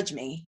 don't judge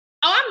me.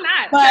 Oh, I'm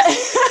not. But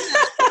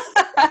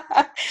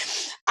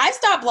I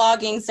stopped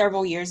blogging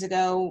several years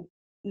ago,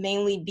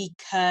 mainly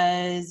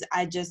because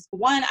I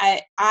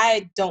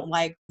don't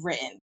like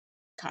written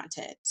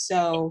content.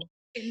 So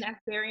and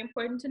that's very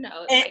important to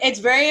know. It's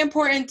very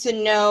important to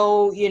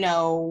know,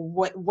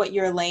 what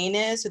your lane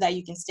is so that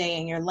you can stay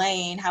in your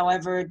lane.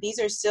 However, these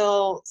are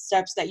still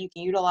steps that you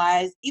can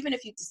utilize, even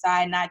if you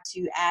decide not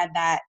to add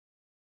that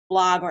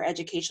blog or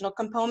educational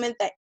component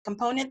that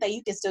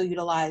you can still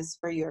utilize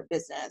for your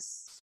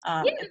business.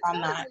 If I'm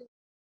totally. not,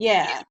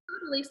 yeah,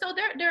 totally. So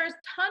there's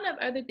a ton of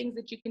other things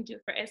that you can do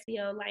for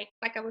SEO, like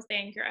I was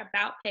saying, your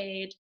about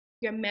page,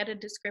 your meta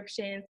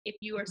descriptions. If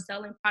you are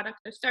selling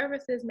products or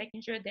services,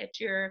 making sure that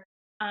you're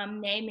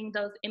naming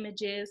those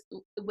images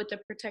with the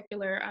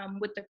particular,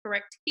 with the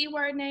correct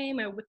keyword name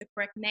or with the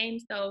correct name.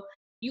 So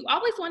you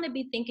always want to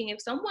be thinking,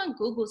 if someone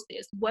Googles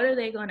this, what are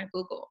they going to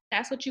Google?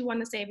 That's what you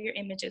want to save your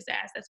images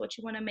as. That's what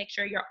you want to make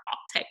sure your alt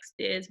text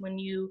is when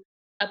you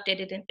update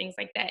it and things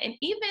like that. And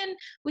even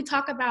we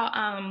talk about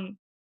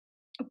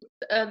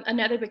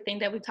another big thing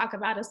that we talk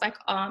about is like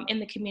in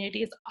the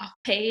community is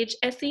off-page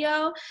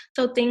SEO.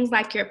 So things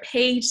like your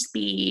page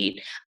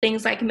speed,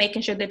 things like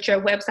making sure that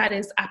your website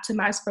is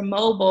optimized for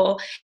mobile.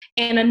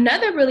 And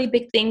another really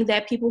big thing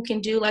that people can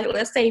do, like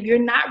let's say if you're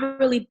not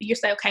really, you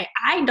say, okay,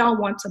 I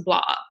don't want to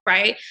blog,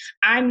 right?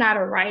 I'm not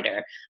a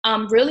writer.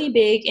 Really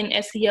big in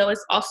SEO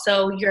is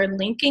also your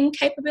linking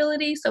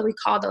capability. So we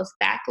call those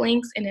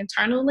backlinks and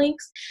internal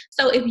links.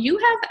 So if you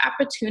have the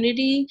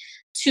opportunity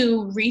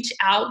to reach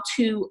out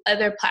to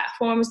other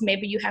platforms,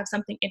 maybe you have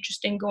something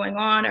interesting going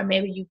on, or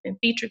maybe you've been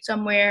featured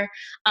somewhere,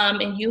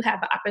 and you have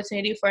an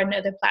opportunity for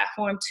another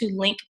platform to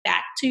link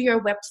back to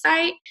your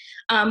website,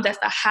 that's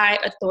a high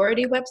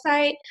authority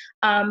website,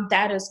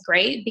 that is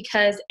great,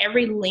 because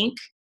every link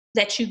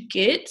that you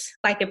get,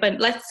 like if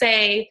let's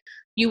say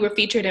you were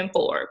featured in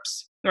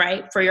Forbes,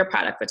 right, for your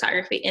product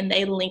photography, and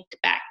they linked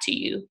back to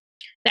you,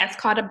 that's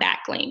called a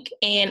backlink.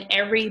 And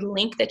every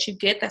link that you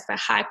get that's a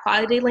high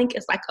quality link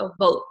is like a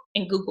vote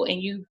in Google, and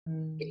you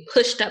get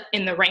pushed up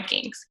in the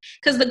rankings.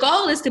 Because the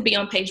goal is to be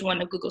on page 1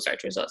 of Google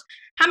search results.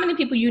 How many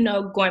people you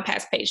know going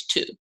past page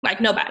 2? Like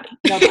nobody.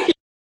 Nobody.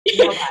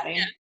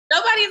 Yeah.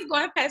 Nobody is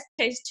going past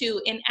page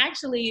 2. And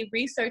actually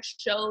research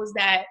shows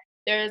that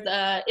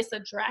it's a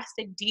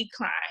drastic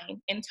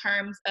decline in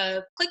terms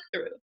of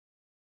click-through.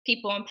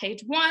 People on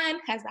page 1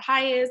 has the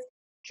highest,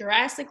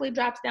 drastically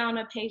drops down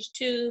to page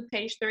 2,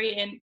 page 3,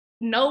 and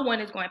no one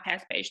is going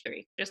past page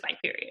 3, just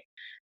like period.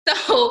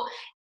 So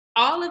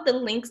all of the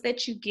links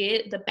that you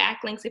get, the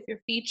backlinks, if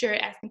you're featured,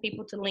 asking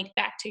people to link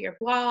back to your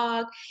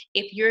blog.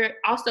 If you're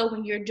also,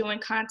 when you're doing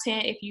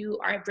content, if you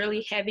are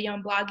really heavy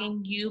on blogging,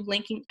 you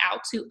linking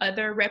out to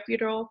other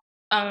reputable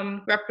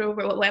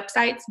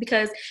websites,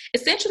 because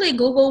essentially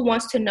Google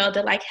wants to know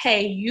that, like,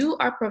 hey, you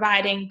are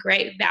providing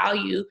great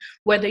value,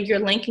 whether you're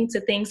linking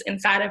to things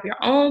inside of your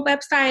own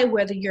website,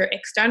 whether you're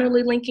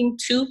externally linking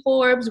to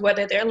Forbes,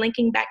 whether they're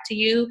linking back to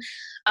you.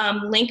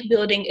 Link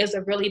building is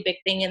a really big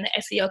thing in the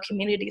SEO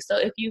community. So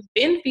if you've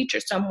been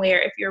featured somewhere,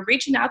 if you're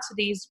reaching out to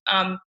these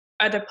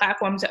other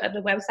platforms or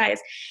other websites,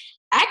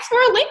 ask for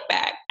a link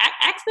back.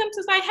 Ask them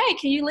to say, hey,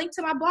 can you link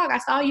to my blog? I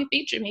saw you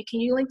featured me. Can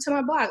you link to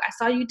my blog? I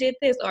saw you did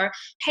this. Or,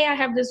 hey, I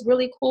have this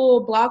really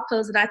cool blog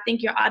post that I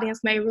think your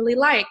audience may really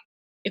like.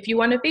 If you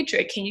want to feature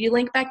it, can you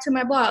link back to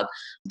my blog?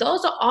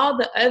 Those are all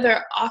the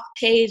other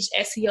off-page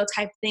SEO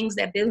type things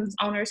that business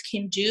owners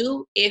can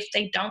do if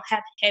they don't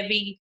have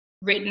heavy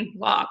written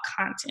blog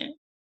content.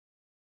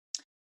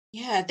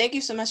 Yeah, thank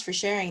you so much for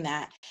sharing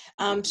that.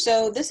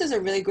 So this is a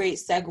really great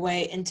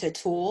segue into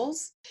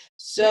tools.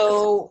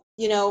 So,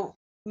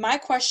 my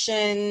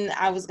question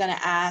I was going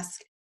to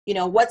ask,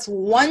 what's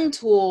one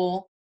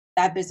tool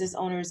that business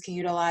owners can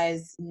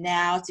utilize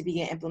now to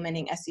begin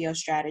implementing SEO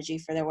strategy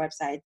for their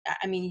website?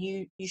 I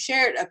mean, you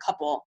shared a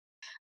couple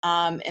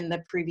in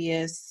the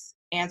previous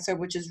answer,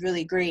 which is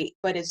really great.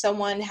 But if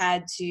someone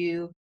had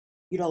to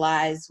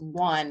utilize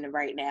one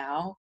right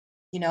now,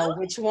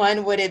 which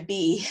one would it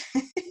be?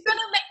 You're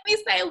gonna make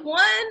me say one?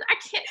 I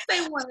can't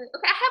say one.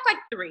 Okay, I have like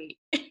 3.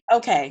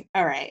 Okay,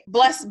 all right.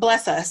 Bless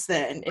us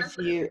then,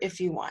 if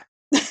you want.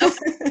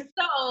 Okay.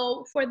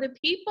 So for the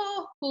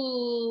people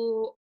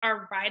who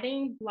are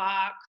writing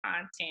blog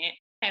content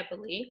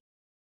heavily,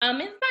 it's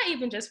not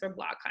even just for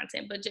blog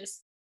content, but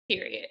just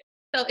period.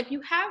 So if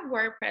you have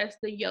WordPress,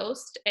 the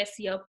Yoast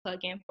SEO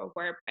plugin for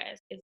WordPress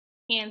is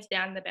hands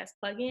down the best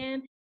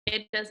plugin.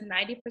 It does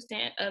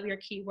 90% of your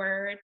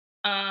keyword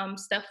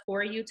stuff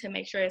for you to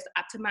make sure it's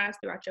optimized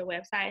throughout your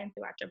website and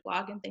throughout your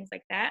blog and things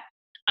like that.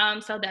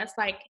 So that's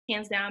like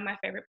hands down my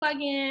favorite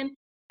plugin.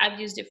 I've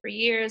used it for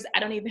years. I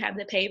don't even have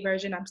the paid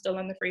version. I'm still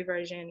on the free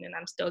version and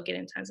I'm still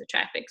getting tons of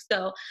traffic.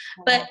 So,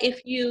 but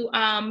if you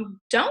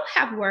don't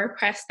have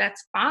WordPress,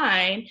 that's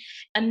fine.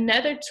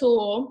 Another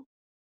tool,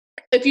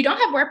 if you don't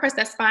have WordPress,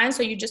 that's fine.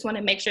 So you just want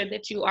to make sure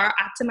that you are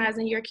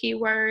optimizing your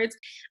keywords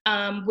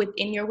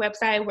within your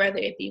website, whether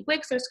it be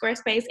Wix or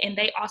Squarespace, and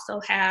they also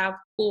have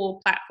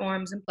cool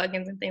platforms and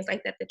plugins and things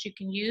like that that you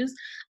can use.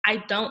 I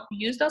don't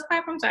use those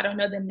platforms, so I don't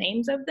know the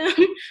names of them,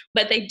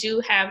 but they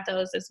do have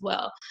those as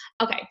well.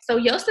 Okay, so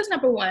Yoast is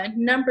number 1.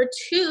 Number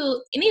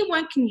 2,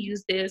 anyone can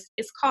use this.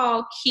 It's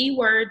called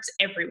Keywords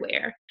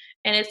Everywhere,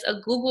 and it's a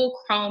Google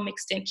Chrome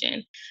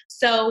extension.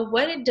 So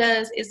what it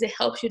does is it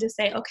helps you to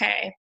say,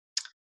 okay,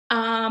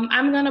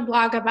 I'm going to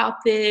blog about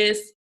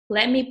this.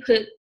 Let me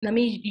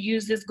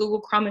use this Google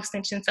Chrome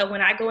extension. So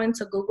when I go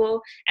into Google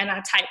and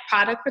I type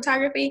product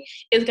photography,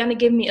 it's going to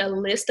give me a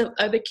list of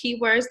other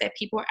keywords that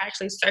people are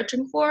actually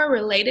searching for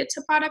related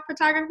to product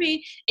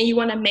photography. And you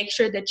want to make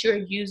sure that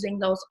you're using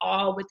those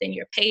all within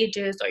your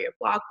pages or your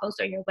blog posts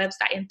or your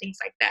website and things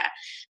like that,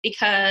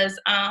 because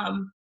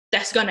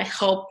that's going to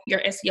help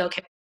your SEO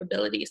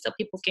capabilities so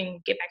people can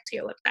get back to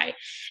your website.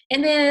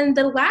 And then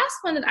the last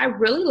one that I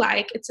really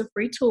like, it's a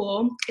free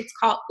tool. It's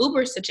called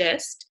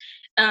Ubersuggest.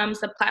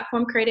 It's a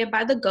platform created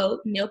by the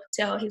GOAT, Neil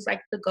Patel. He's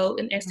like the GOAT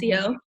in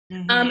SEO.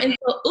 And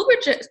so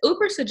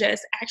Ubersuggest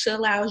actually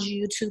allows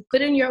you to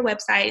put in your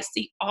website,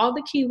 see all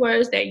the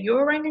keywords that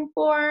you're ranking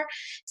for,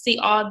 see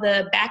all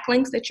the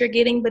backlinks that you're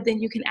getting, but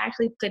then you can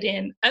actually put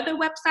in other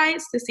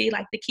websites to see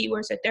like the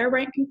keywords that they're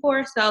ranking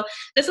for. So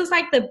this is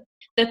like the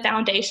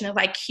foundation of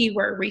like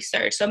keyword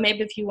research. So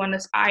maybe if you want to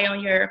spy on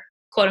your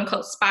quote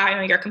unquote spy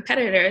on your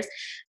competitors.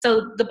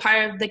 So the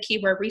part of the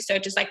keyword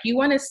research is like you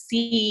want to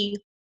see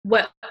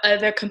what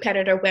other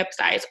competitor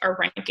websites are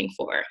ranking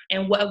for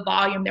and what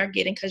volume they're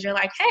getting, because you're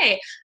like,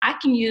 hey, I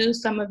can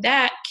use some of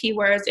that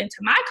keywords into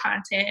my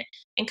content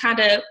and kind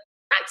of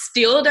not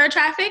steal their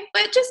traffic,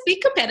 but just be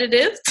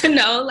competitive to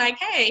know like,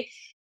 hey,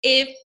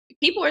 if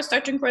people are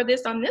searching for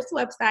this on this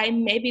website,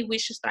 maybe we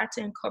should start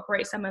to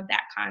incorporate some of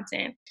that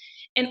content.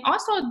 And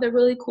also the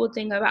really cool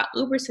thing about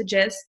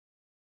Ubersuggest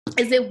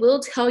is it will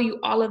tell you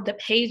all of the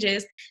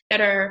pages that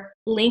are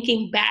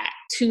linking back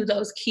to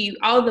those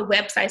all the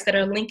websites that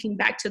are linking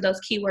back to those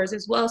keywords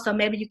as well. So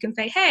maybe you can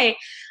say, hey,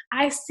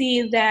 I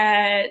see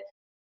that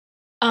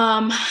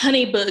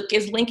Honeybook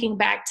is linking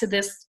back to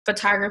this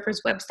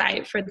photographer's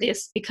website for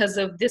this because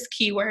of this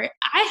keyword.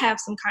 I have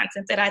some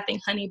content that I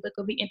think Honeybook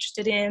will be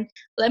interested in.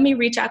 Let me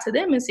reach out to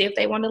them and see if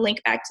they want to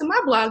link back to my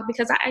blog,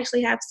 because I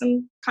actually have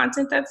some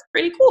content that's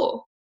pretty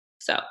cool.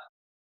 So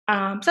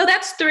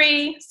that's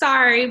 3.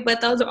 Sorry, but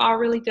those are all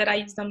really good. I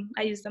use them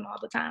all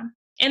the time,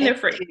 and they're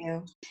free.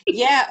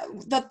 Yeah,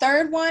 the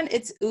third one,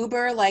 it's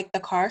Uber, like the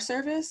car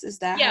service. Is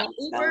that how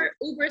it's spelled?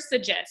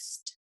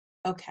 Ubersuggest.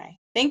 Okay,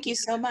 thank you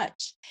so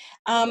much.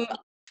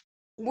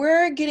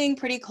 We're getting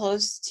pretty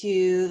close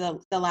to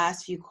the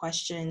last few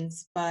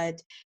questions,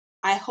 but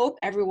I hope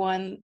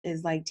everyone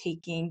is like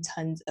taking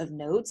tons of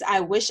notes. I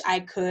wish I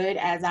could,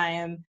 as I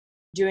am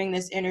doing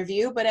this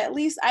interview, but at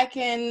least I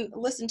can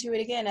listen to it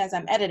again as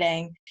I'm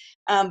editing.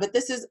 But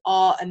this is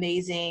all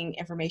amazing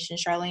information,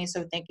 Charlene.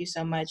 So thank you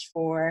so much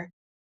for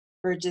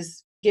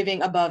just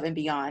giving above and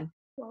beyond.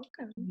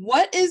 Welcome.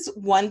 What is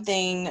one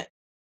thing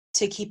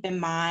to keep in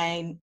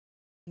mind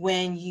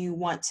when you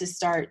want to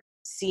start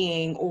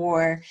seeing,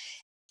 or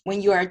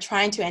when you are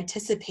trying to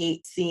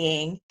anticipate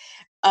seeing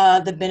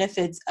the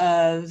benefits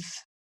of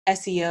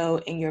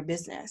SEO in your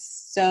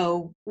business?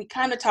 So we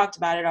kind of talked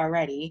about it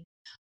already,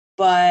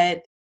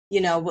 but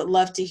would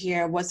love to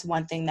hear what's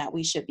one thing that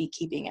we should be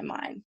keeping in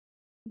mind.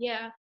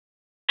 Yeah,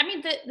 I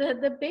mean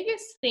the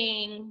biggest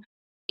thing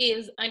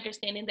is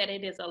understanding that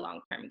it is a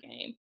long-term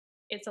game.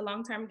 It's a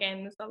long-term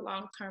game. It's a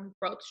long-term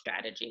growth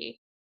strategy,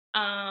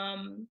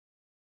 and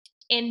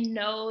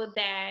know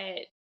that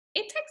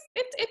it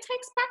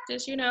takes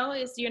practice.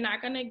 You're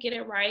not gonna get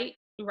it right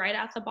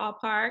out the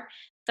ballpark.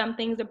 Some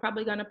things are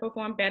probably gonna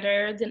perform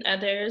better than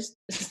others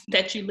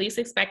that you least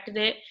expected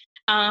it.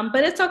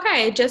 But it's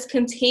okay. Just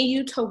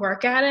continue to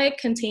work at it.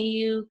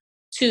 Continue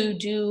to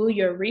do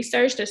your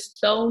research. There's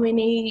so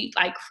many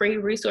like free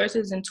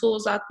resources and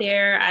tools out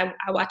there.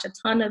 I watch a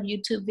ton of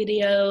YouTube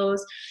videos.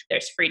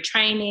 There's free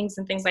trainings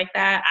and things like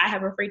that. I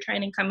have a free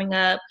training coming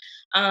up.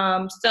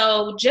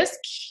 So just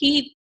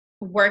keep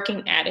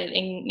working at it,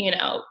 and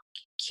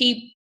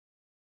keep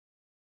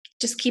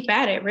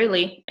at it,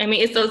 really. I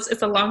mean,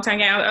 it's a long time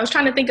game. I was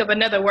trying to think of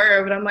another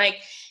word, but I'm like,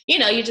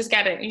 you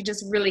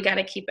just really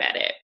gotta keep at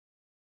it.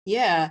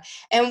 Yeah.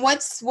 And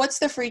what's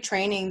the free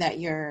training that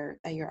you're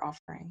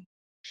offering?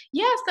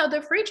 Yeah, so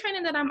the free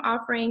training that I'm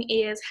offering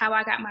is how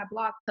I got my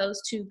blog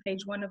post to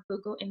page 1 of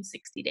Google in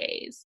 60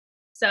 days.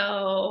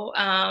 So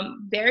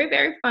very,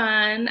 very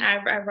fun.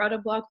 I wrote a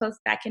blog post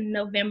back in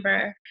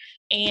November,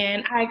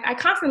 and I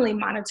constantly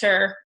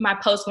monitor my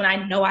posts when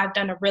I know I've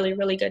done a really,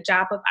 really good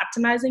job of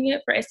optimizing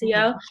it for SEO.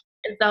 Mm-hmm.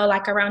 And so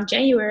like around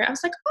January, I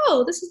was like,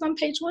 oh, this is on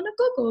page 1 of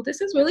Google.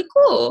 This is really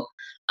cool.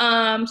 So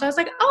I was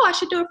like, oh, I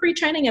should do a free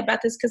training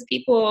about this, because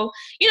people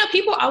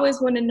always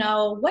want to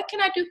know, what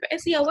can I do for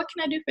SEO? What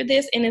can I do for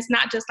this? And it's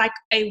not just like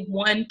a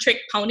one trick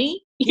pony,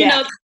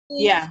 Yeah.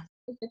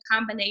 It's a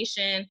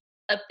combination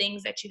of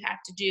things that you have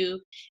to do.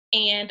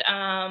 And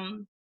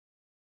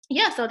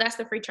so that's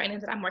the free training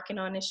that I'm working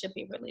on. It should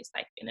be released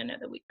like in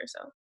another week or so.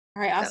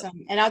 All right,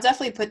 awesome. And I'll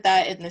definitely put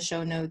that in the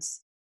show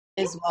notes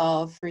as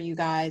well for you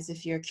guys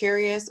if you're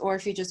curious, or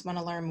if you just want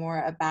to learn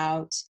more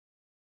about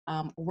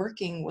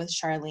working with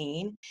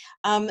Charlene.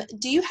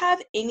 Do you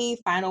have any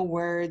final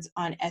words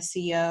on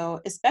SEO,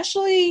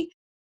 especially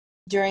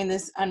during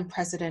this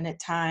unprecedented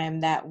time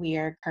that we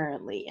are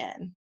currently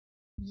in?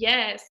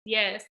 Yes.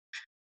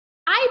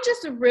 I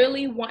just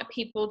really want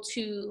people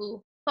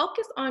to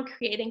focus on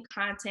creating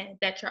content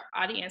that your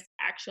audience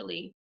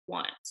actually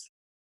wants.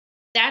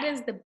 That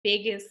is the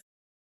biggest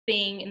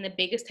thing and the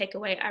biggest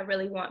takeaway I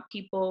really want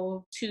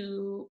people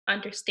to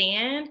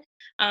understand.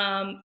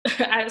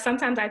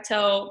 Sometimes I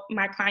tell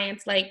my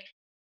clients, like,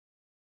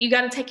 you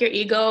got to take your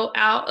ego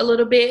out a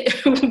little bit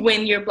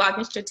when you're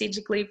blogging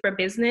strategically for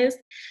business,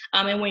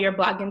 and when you're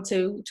blogging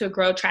to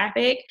grow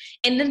traffic.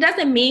 And it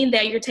doesn't mean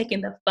that you're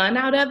taking the fun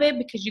out of it,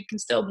 because you can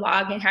still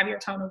blog and have your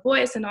tone of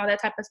voice and all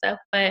that type of stuff.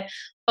 But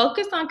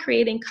focus on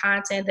creating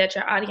content that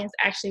your audience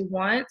actually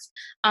wants.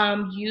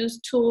 Use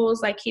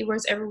tools like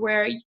Keywords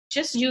Everywhere.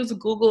 Just use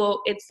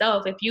Google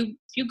itself. If you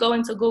go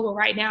into Google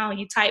right now and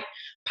you type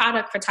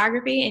product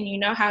photography, and you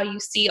know how you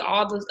see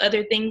all those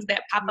other things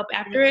that pop up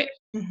after it,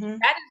 Mm-hmm.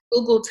 that is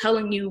Google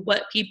telling you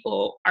what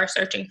people are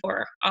searching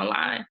for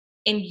online.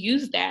 And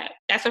use that.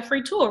 That's a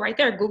free tool right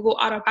there. Google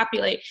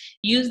auto-populate.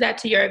 Use that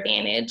to your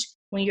advantage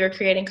when you're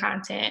creating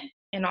content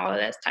and all of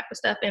that type of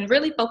stuff. And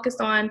really focus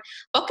on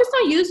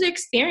user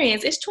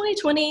experience. It's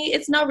 2020.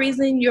 It's no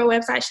reason your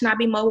website should not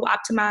be mobile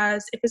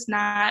optimized. If it's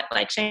not,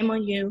 like, shame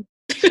on you.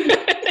 Focus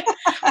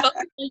on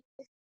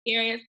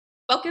experience.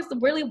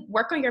 Really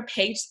work on your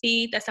page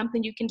speed. That's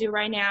something you can do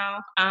right now,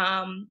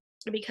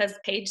 because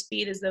page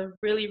speed is a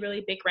really,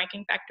 really big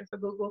ranking factor for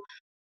Google.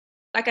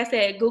 Like I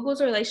said, Google's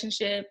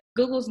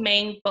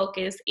main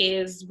focus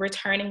is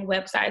returning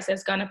websites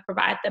that's going to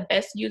provide the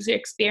best user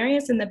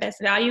experience and the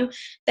best value.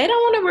 They don't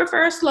want to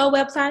refer slow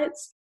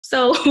websites.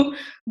 So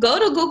go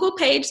to Google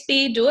page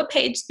speed, do a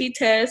page speed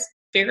test,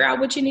 figure out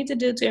what you need to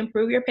do to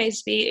improve your page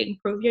speed,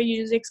 improve your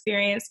user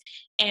experience,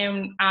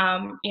 and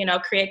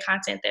create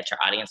content that your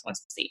audience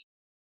wants to see.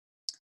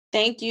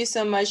 Thank you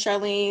so much,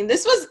 Charlene.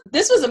 This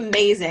was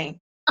amazing.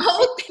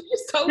 Oh, you're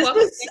so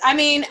welcome.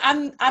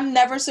 I'm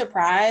never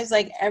surprised.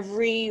 Like,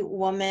 every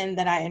woman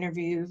that I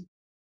interview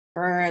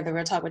for the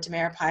Real Talk with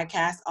Tamara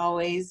podcast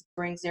always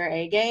brings their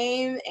A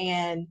game,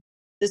 and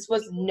this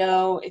was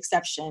no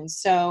exception.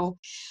 So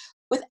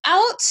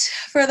without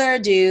further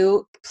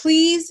ado,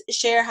 please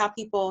share how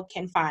people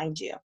can find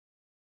you.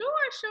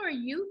 Sure.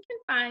 You can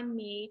find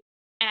me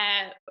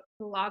at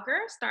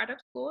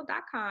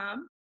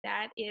bloggerstartupschool.com.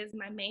 That is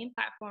my main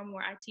platform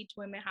where I teach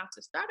women how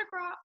to start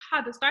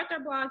their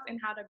blogs and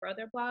how to grow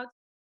their blogs.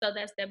 So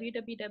that's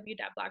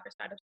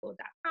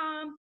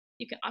www.bloggerstartupschool.com.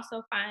 You can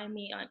also find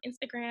me on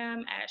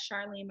Instagram at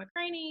Charlene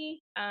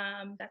McCraney.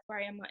 That's where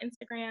I am on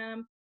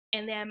Instagram.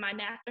 And then my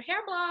natural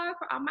hair blog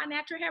for all my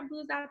natural hair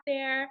blues out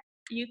there.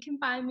 You can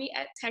find me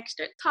at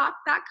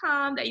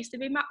texturedtalk.com. That used to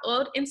be my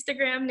old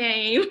Instagram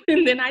name.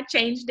 And then I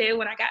changed it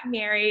when I got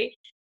married.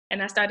 And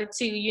I started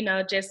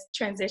to, just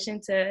transition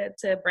to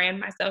brand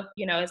myself,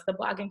 as the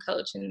blogging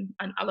coach and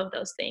all of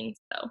those things.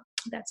 So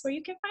that's where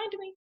you can find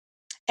me.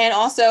 And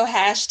also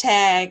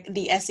hashtag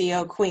the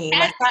SEO queen.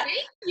 Thank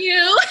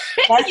you.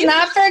 Let's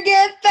not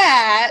forget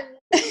that.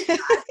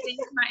 I think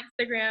my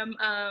Instagram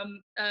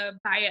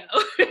bio.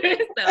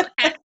 So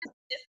hashtag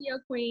SEO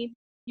queen.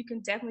 You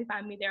can definitely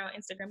find me there on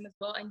Instagram as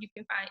well. And you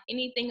can find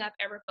anything I've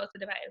ever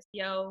posted about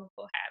SEO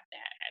will have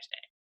that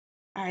hashtag.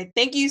 All right.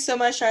 Thank you so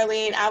much,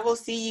 Charlene. I will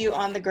see you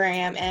on the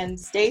gram, and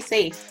stay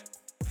safe.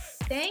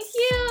 Thank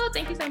you.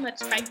 Thank you so much.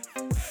 Bye.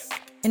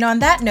 And on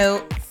that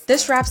note,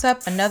 this wraps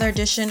up another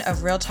edition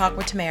of Real Talk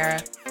with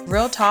Tamara,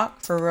 real talk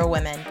for real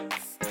women.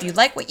 If you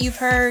like what you've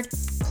heard,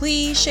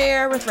 please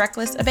share with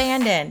reckless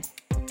abandon.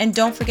 And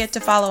don't forget to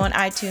follow on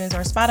iTunes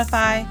or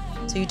Spotify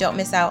so you don't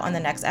miss out on the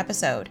next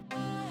episode.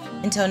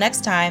 Until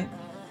next time,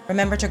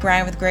 remember to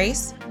grind with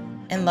grace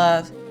and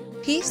love,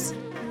 peace,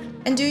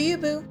 and do you,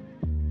 boo.